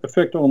also,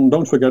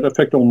 don't forget,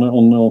 effect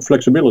on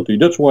flexibility.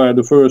 That's why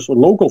the first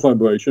local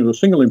vibration, the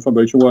single limb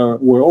vibration,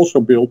 were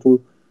also built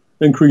to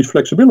increase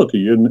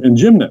flexibility in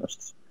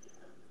gymnasts.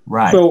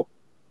 Right. So,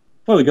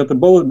 you get the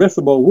best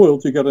of both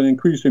worlds. You get an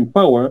increase in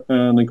power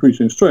and increase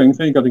in strength,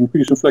 and you get an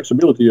increase in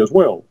flexibility as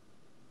well,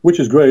 which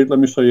is great. Let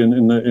me say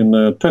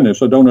in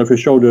tennis. I don't know if I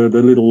showed the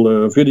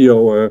little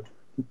video,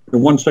 the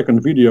 1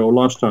 second video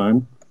last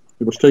time.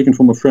 It was taken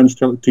from a French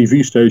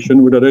TV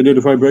station where they did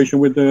a vibration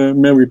with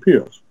Mary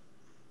Pierce.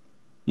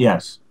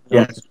 Yes.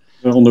 Yes.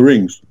 On the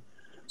rings.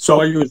 So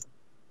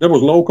that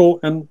was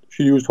local, and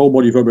she used whole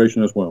body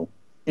vibration as well.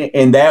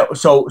 And that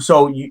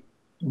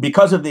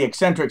because of the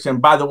eccentrics, and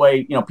by the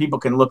way, people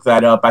can look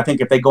that up. I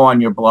think if they go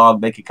on your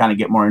blog, they could kind of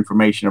get more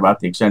information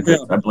about the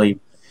eccentrics. Yeah. I believe.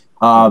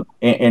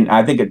 And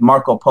I think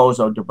Marco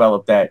Pozzo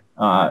developed that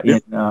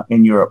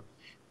in Europe.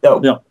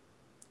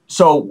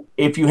 So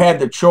if you had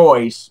the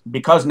choice,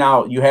 because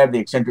now you have the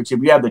eccentrics, if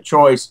you have the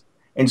choice,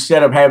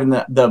 instead of having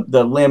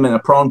the limb in a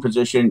prone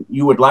position,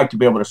 you would like to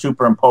be able to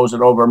superimpose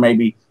it over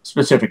maybe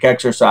specific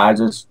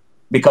exercises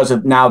because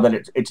of now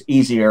that it's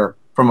easier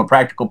from a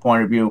practical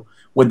point of view.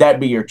 Would that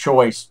be your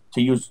choice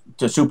to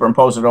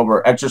superimpose it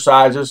over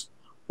exercises?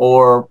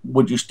 Or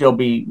would you still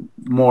be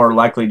more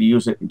likely to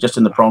use it just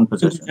in the prone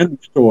position? Candy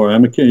store.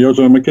 I'm a kid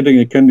in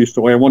a candy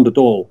store. I want it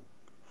all.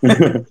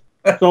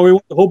 So I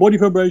want the whole body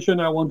vibration.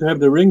 I want to have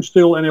the ring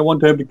still, and I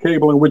want to have the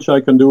cable in which I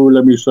can do,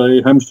 let me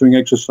say, hamstring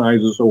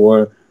exercises,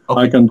 or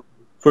I can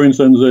for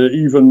instance,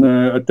 even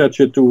attach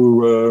it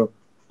to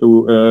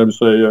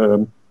say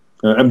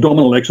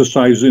abdominal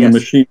exercises in a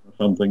machine or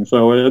something.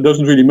 So it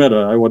doesn't really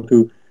matter. I want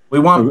to. We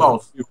want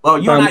both. Well,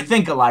 you and I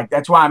think alike.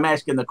 That's why I'm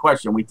asking the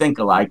question. We think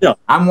alike. Yeah.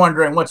 I'm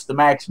wondering what's the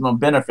maximum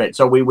benefit.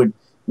 So we'd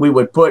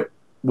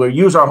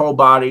use our whole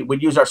body,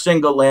 we'd use our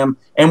single limb,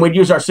 and we'd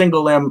use our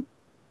single limb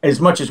as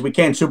much as we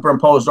can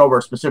superimposed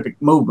over specific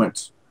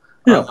movements.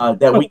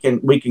 That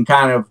we can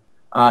kind of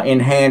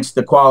enhance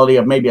the quality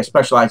of maybe a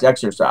specialized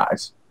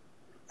exercise.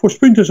 For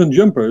sprinters and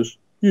jumpers,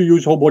 you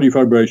use whole body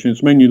vibration.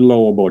 It's mainly the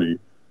lower body.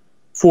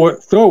 For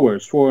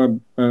throwers, for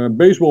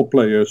baseball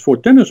players, for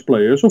tennis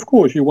players, of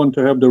course, you want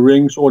to have the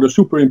rings or the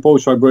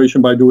superimposed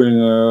vibration by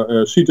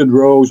doing seated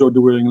rows or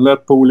doing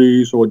lat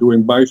pulleys or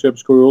doing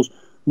biceps curls.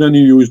 Then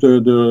you use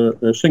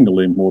the single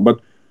limb more. But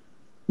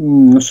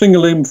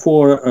single limb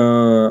for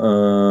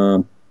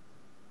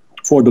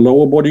the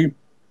lower body,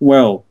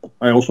 well,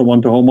 I also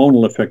want the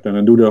hormonal effect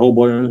and do the whole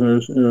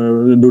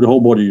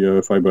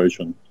body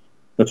vibration.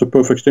 That's a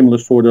perfect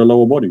stimulus for the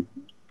lower body.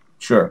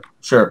 Sure.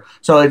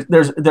 So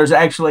there's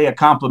actually a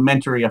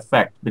complementary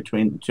effect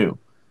between the two,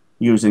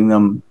 using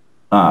them.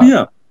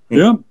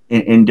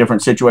 In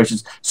different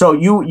situations. So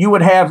you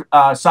would have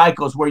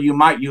cycles where you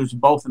might use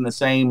both in the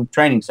same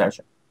training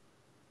session.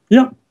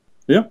 Yeah.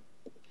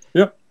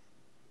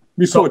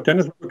 Before a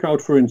tennis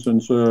workout, for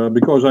instance,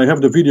 because I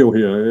have the video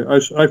here.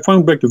 I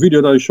found back the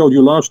video that I showed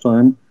you last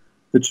time.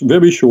 It's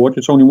very short.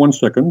 It's only 1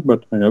 second,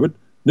 but I have it.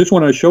 This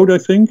one I showed, I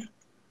think.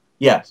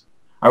 Yes.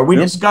 Or we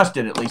discussed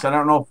it at least. I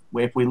don't know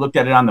if we looked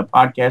at it on the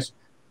podcast.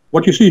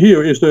 What you see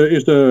here is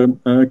the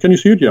can you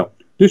see it? Yeah.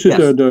 This is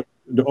the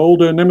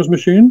old Nemes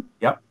machine.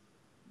 Yep.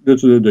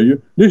 This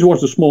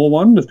was the small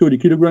one, the 30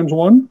 kilograms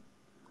one.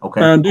 Okay.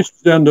 And this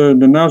is then the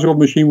Nazarov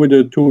machine with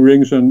the 2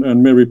 rings,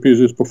 and Mary Pierce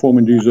is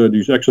performing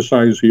these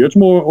exercises here. It's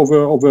more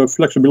of a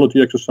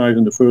flexibility exercise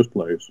in the first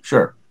place.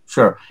 Sure.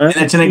 And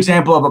it's an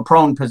example of a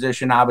prone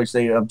position,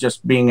 obviously, of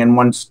just staying in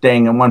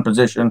one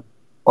position.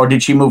 Or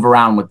did she move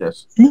around with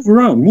this? Move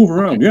around.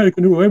 Okay. Yeah, you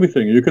can do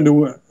everything. You can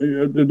do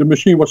the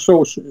machine was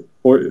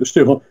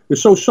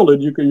it's so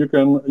solid. You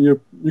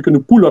can do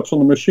pull-ups on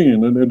the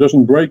machine, and it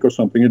doesn't break or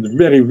something. It's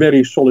very,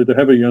 very solid, a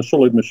heavy and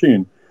solid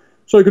machine.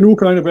 So you can do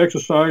kind of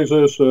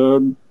exercises,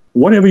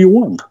 whatever you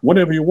want.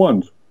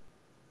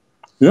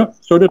 Yeah.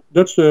 So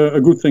that's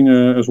a good thing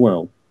as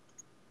well.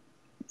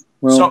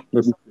 Well,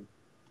 let me see.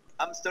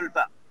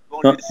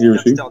 Here you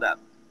see.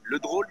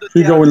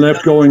 See, going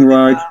left, going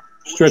right.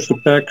 Stretch the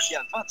pecs.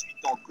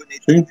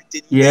 See?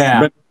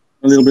 Yeah. Bend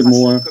a little bit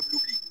more.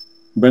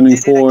 Bending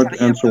forward,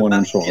 and so on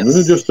and so on. This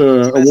is just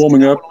a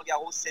warming up.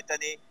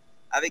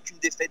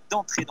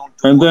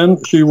 And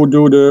then she would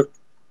do the.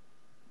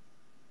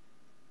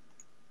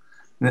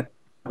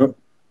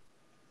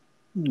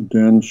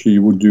 Then she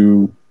would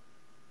do.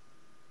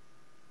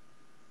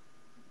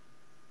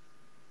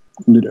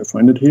 Did I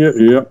find it here?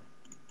 Yeah.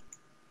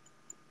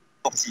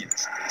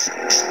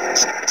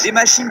 Les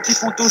machines qui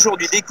font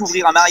aujourd'hui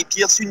découvrir à Mary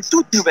Pierce une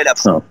toute nouvelle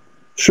approche.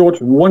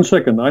 Short, 1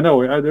 second. I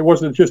know it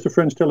wasn't just a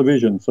French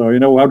television, so you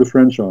know how the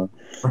French are.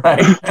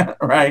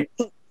 Right.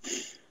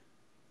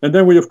 And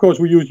then we use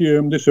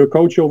this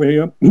coach over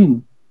here,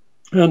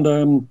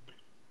 and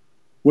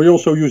we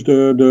also use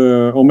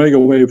the Omega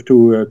wave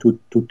to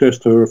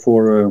test her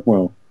for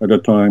at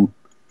that time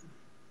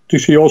to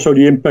see also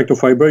the impact of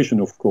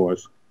vibration, of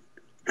course.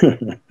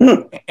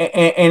 and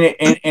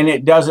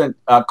it doesn't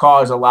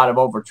cause a lot of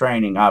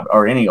overtraining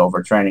or any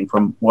overtraining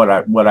from what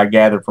I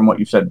gathered from what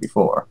you said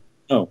before.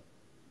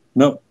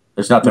 No.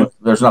 There's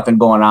nothing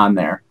going on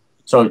there.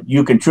 So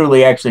you can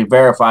truly actually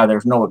verify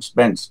there's no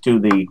expense to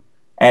the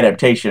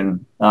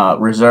adaptation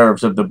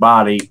reserves of the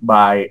body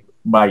by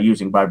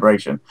using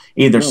vibration,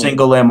 either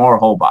single limb or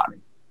whole body.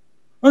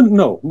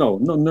 No,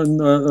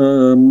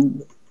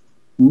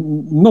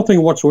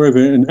 nothing whatsoever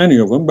in any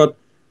of them, but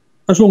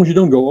as long as you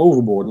don't go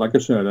overboard, like I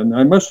said. And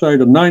I must say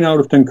that 9 out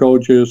of 10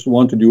 coaches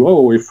want to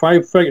do, if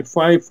 5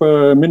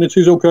 minutes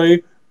is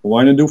okay,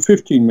 why not do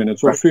 15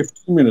 minutes or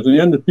 15 minutes? In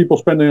the end, people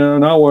spending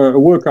an hour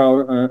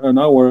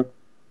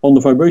on the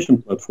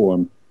vibration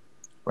platform.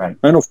 Right.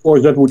 And of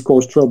course, that would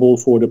cause trouble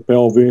for the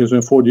pelvis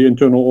and for the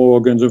internal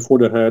organs and for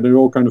the head and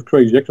all kind of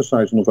crazy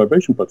exercise on the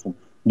vibration platform.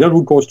 That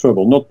would cause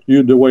trouble, not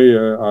the way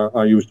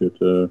I used it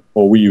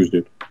or we used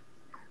it.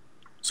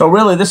 So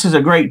really, this is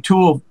a great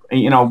tool,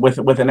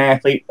 with an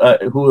athlete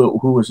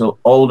who is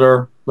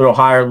older, a little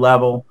higher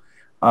level.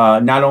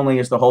 Not only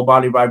is the whole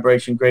body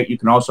vibration great, you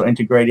can also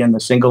integrate in the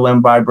single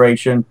limb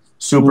vibration,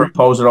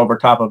 superimpose it over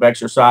top of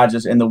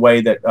exercises in the way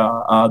that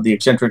the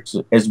eccentrics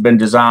has been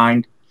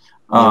designed.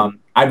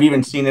 I've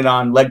even seen it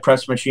on leg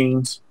press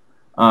machines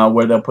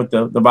where they'll put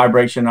the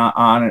vibration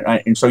on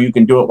it, and so you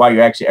can do it while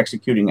you're actually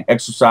executing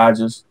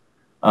exercises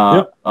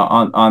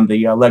on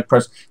the leg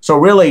press. So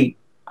really,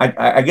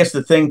 I guess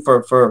the thing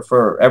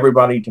for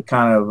everybody to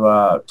kind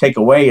of take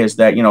away is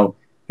that,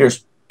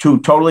 here's 2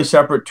 totally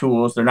separate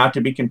tools. They're not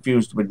to be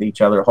confused with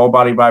each other. Whole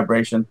body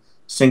vibration,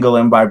 single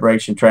limb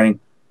vibration training.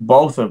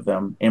 Both of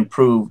them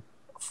improve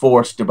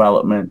force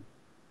development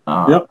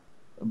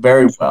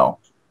very well.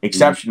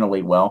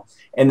 exceptionally well,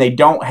 and they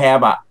don't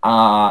have a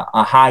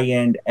high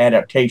end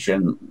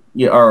adaptation,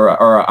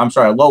 or I'm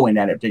sorry, a low end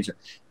adaptation.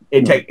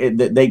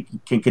 They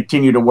can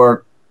continue to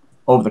work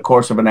over the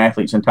course of an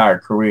athlete's entire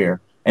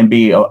career and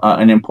be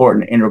an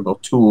important integral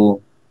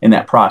tool in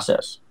that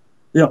process.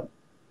 Yeah,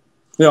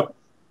 yeah.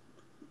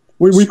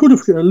 We could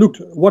have looked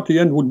what the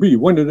end would be,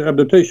 when the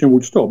adaptation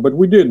would stop, but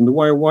we didn't.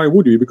 Why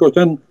would we? Because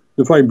then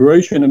the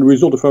vibration and the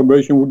result of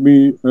vibration would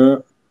be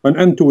an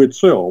end to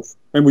itself.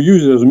 And we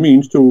use it as a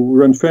means to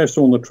run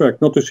faster on the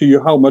track, not to see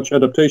how much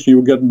adaptation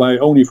you get by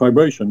only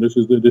vibration. This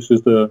is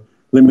the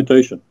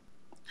limitation.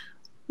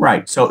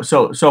 Right. So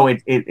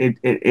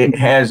it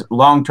has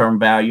long-term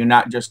value,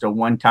 not just a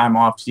one-time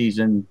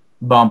off-season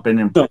bump in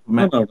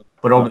improvement,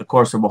 but over the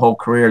course of a whole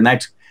career. And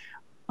that's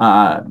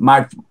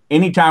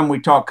anytime we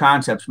talk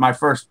concepts, my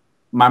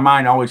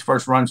mind always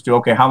first runs to,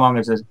 okay, how long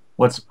is this?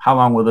 How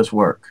long will this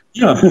work?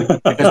 Yeah.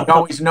 Because we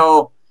always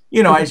know,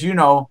 as you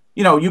know,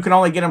 you can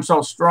only get them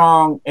so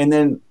strong, and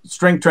then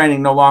strength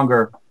training no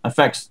longer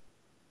affects,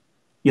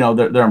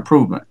 their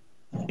improvement.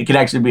 It could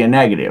actually be a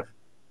negative.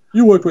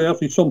 You work with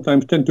athletes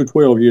sometimes 10 to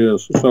 12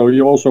 years, so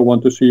you also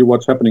want to see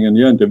what's happening in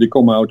the end. If they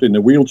come out in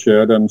a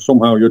wheelchair, then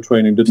somehow your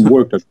training didn't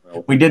work that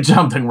well. We did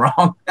something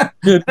wrong.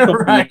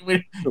 Right.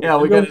 We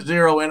got to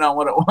zero in on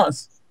what it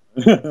was.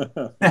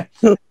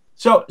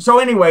 So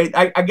anyway,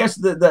 I guess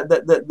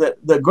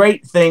the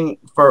great thing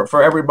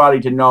for everybody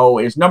to know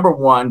is, number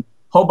one,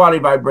 whole body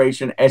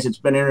vibration, as it's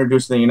been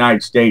introduced in the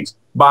United States,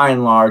 by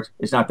and large,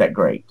 is not that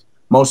great.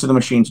 Most of the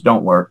machines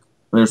don't work.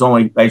 There's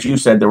only, as you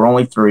said, there were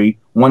only 3.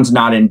 One's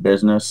not in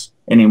business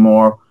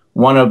anymore.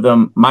 One of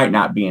them might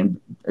not be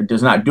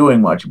does not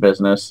doing much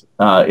business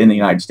in the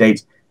United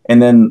States. And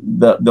then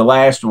the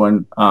last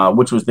one,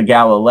 which was the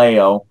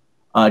Galileo,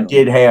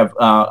 did have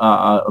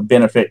a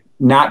benefit,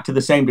 not to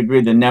the same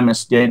degree the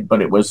Nemesis did,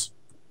 but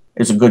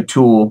it's a good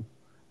tool,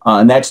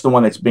 and that's the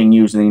one that's being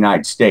used in the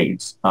United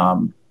States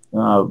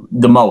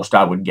the most,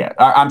 I would get.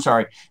 I'm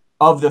sorry,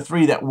 of the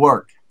 3 that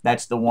work,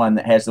 that's the one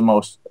that has the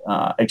most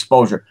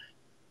exposure.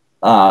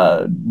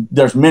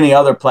 There's many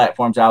other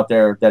platforms out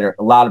there that are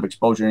a lot of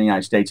exposure in the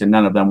United States, and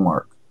none of them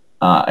work.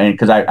 And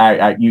because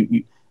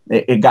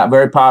it got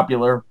very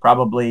popular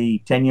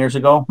probably 10 years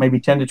ago, maybe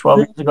 10 to 12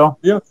 years ago.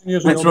 Yeah, 10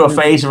 years went through a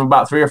phase of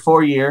about 3 or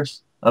 4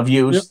 years of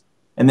use,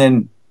 and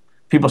then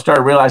people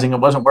started realizing it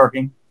wasn't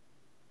working.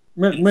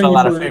 It fell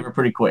out of favor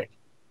pretty quick.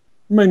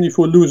 Mainly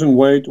for losing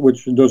weight,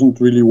 which doesn't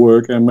really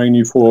work, and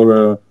mainly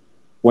for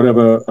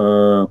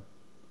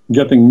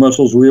getting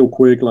muscles real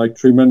quick, like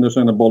tremendous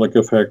anabolic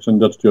effects,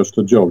 and that's just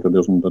a joke. That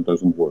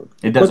doesn't work.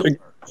 It doesn't.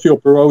 But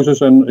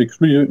osteoporosis and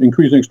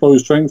increasing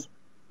explosive strength,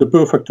 the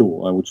perfect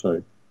tool, I would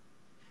say.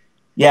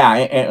 Yeah,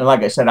 and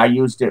like I said, I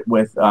used it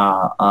with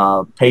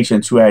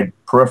patients who had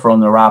peripheral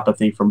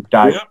neuropathy from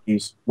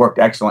diabetes. Worked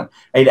excellent.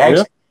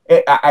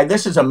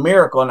 This is a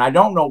miracle, and I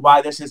don't know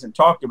why this isn't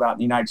talked about in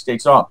the United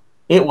States at all.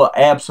 It will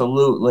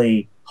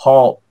absolutely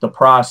halt the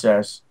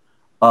process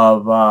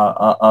of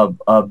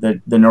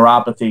the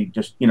neuropathy,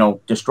 just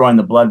destroying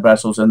the blood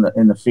vessels in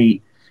the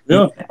feet.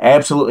 Yeah,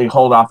 absolutely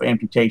hold off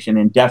amputation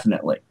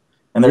indefinitely.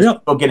 And there's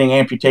people getting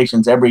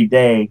amputations every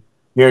day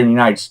here in the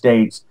United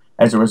States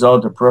as a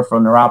result of peripheral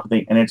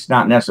neuropathy, and it's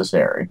not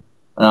necessary.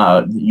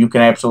 You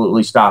can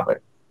absolutely stop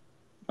it.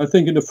 I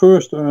think in the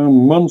first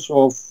months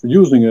of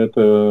using it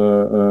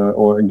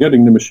or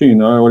getting the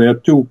machine, I already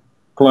had 2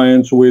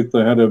 clients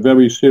had a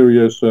very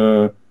serious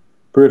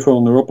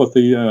peripheral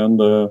neuropathy,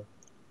 and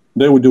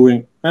they were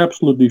doing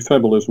absolutely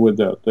fabulous with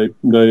that.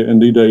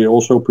 They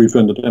also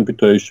prevented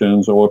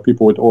amputations, or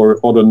people with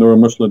other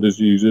neuromuscular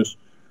diseases.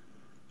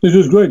 This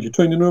is great. You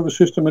train the nervous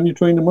system and you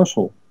train the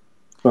muscle.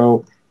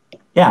 So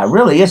yeah, it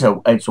really is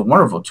it's a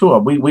wonderful tool.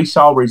 We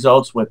saw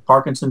results with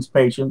Parkinson's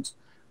patients.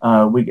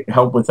 We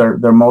help with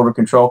their motor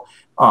control.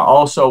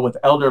 Also with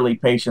elderly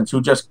patients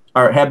who just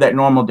have that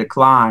normal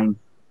decline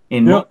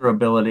in motor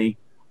ability.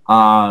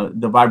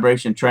 The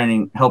vibration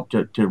training helped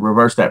to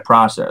reverse that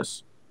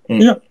process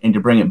and to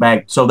bring it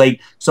back. So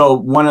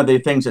one of the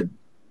things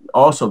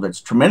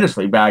that's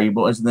tremendously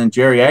valuable is the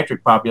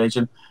geriatric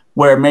population,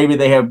 where maybe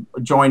they have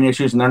joint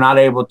issues and they're not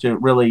able to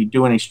really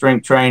do any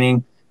strength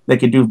training. They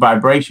could do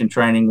vibration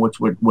training, which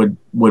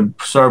would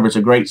serve as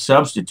a great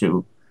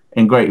substitute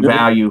and great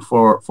value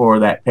for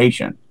that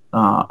patient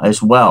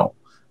as well,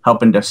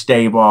 helping to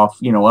stave off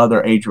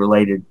other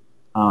age-related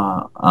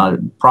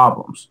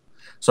problems.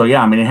 So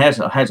yeah, I mean, it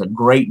has a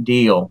great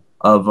deal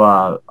of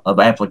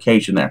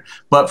application there.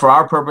 But for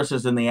our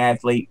purposes in the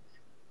athlete,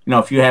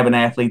 if you have an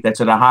athlete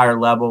that's at a higher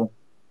level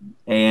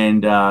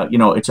and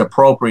it's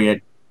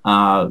appropriate,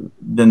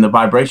 then the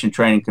vibration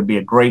training could be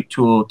a great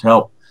tool to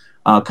help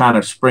kind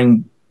of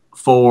spring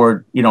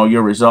forward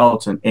your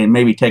results and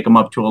maybe take them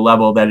up to a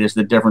level that is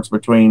the difference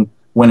between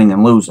winning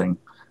and losing.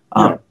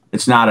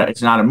 It's not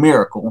a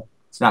miracle.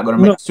 It's not going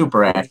to make a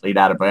super athlete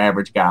out of an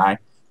average guy,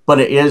 but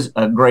it is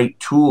a great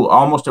tool,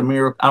 almost a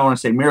miracle. I don't want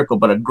to say miracle,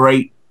 but a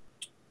great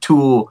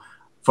tool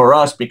for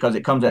us, because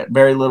it comes at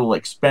very little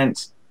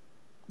expense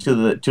to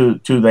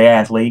the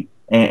athlete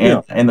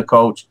and the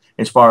coach.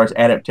 as far as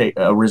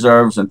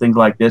reserves and things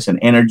like this, and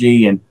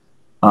energy and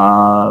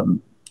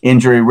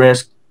injury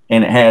risk,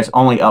 and it has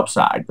only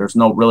upside. There's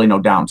really no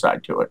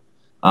downside to it.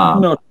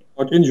 No,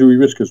 about injury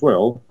risk as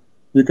well.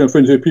 You can, for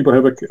instance, if people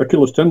have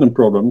Achilles tendon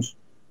problems,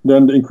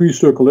 then the increased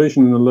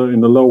circulation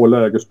in the lower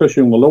leg,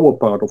 especially on the lower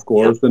part, of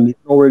course, then you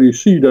can already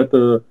see that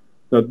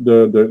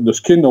the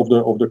skin of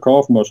the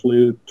calf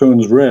muscle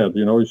turns red.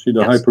 You see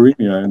the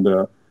hyperemia in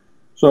there.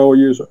 So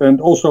and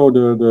also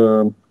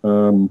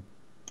the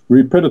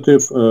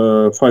repetitive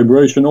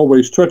vibration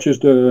always stretches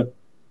the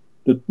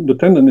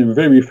tendon in a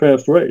very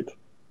fast rate.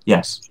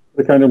 Yes.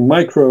 The kind of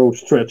micro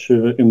stretch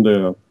in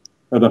there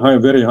at a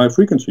very high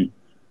frequency.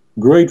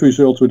 Great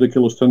results with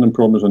Achilles tendon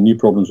problems and knee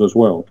problems as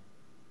well.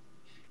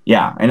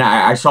 Yeah, and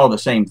I saw the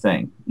same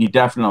thing. You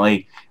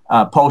definitely,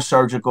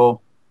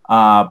 post-surgical,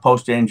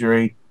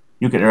 post-injury,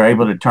 are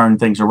able to turn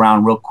things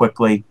around real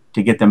quickly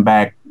to get them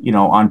back,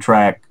 on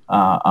track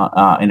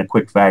in a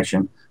quick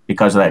fashion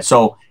because of that.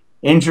 So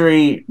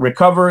injury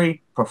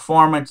recovery,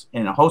 performance,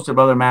 and a host of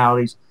other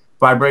maladies,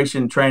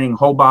 vibration training,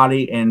 whole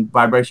body, and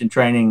vibration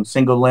training,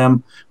 single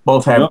limb,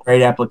 both have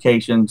great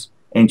applications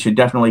and should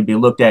definitely be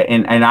looked at.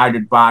 And I'd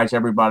advise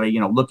everybody,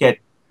 look at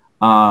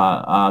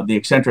the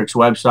Eccentrics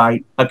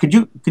website. Could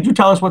you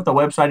tell us what the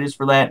website is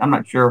for that? I'm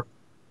not sure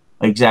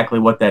exactly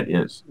what that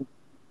is.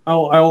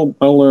 I'll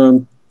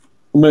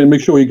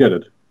make sure you get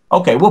it.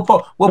 Okay, we'll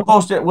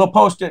post it. We'll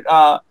post it.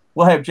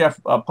 We'll have Jeff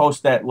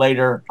post that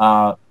later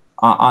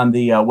on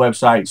the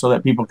website so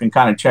that people can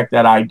kind of check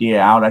that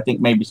idea out. I think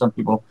maybe some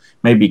people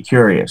may be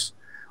curious.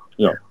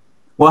 Yeah.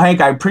 Well,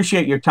 Hank, I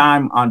appreciate your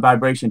time on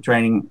vibration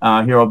training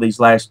here over these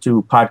last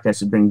 2 podcasts.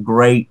 Have been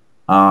great.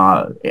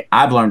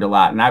 I've learned a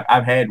lot, and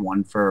I've had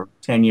one for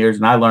 10 years,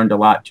 and I learned a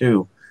lot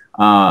too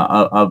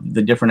of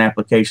the different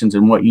applications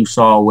and what you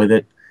saw with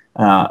it.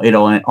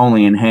 It'll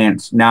only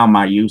enhance now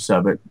my use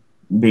of it,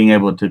 being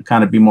able to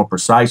kind of be more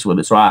precise with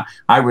it. So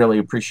I really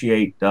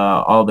appreciate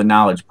all the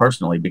knowledge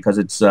personally because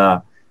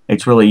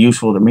it's really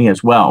useful to me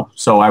as well.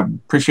 So I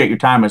appreciate your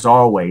time as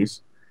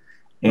always.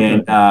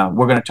 And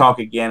we're going to talk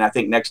again, I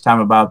think, next time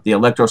about the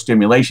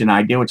electrostimulation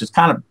idea, which is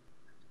kind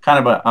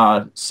of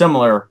a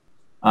similar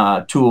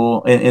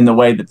tool in the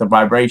way that the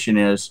vibration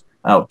is.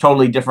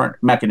 Totally different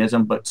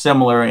mechanism, but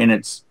similar in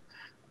its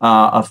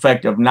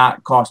effect of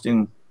not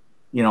costing,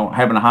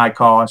 having a high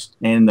cost,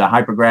 and the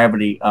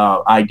hypergravity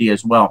idea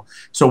as well.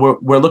 So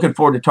we're looking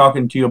forward to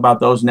talking to you about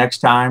those next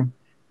time.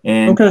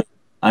 And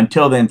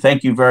until then,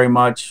 thank you very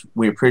much.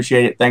 We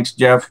appreciate it. Thanks,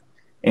 Jeff.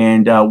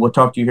 And we'll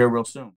talk to you here real soon.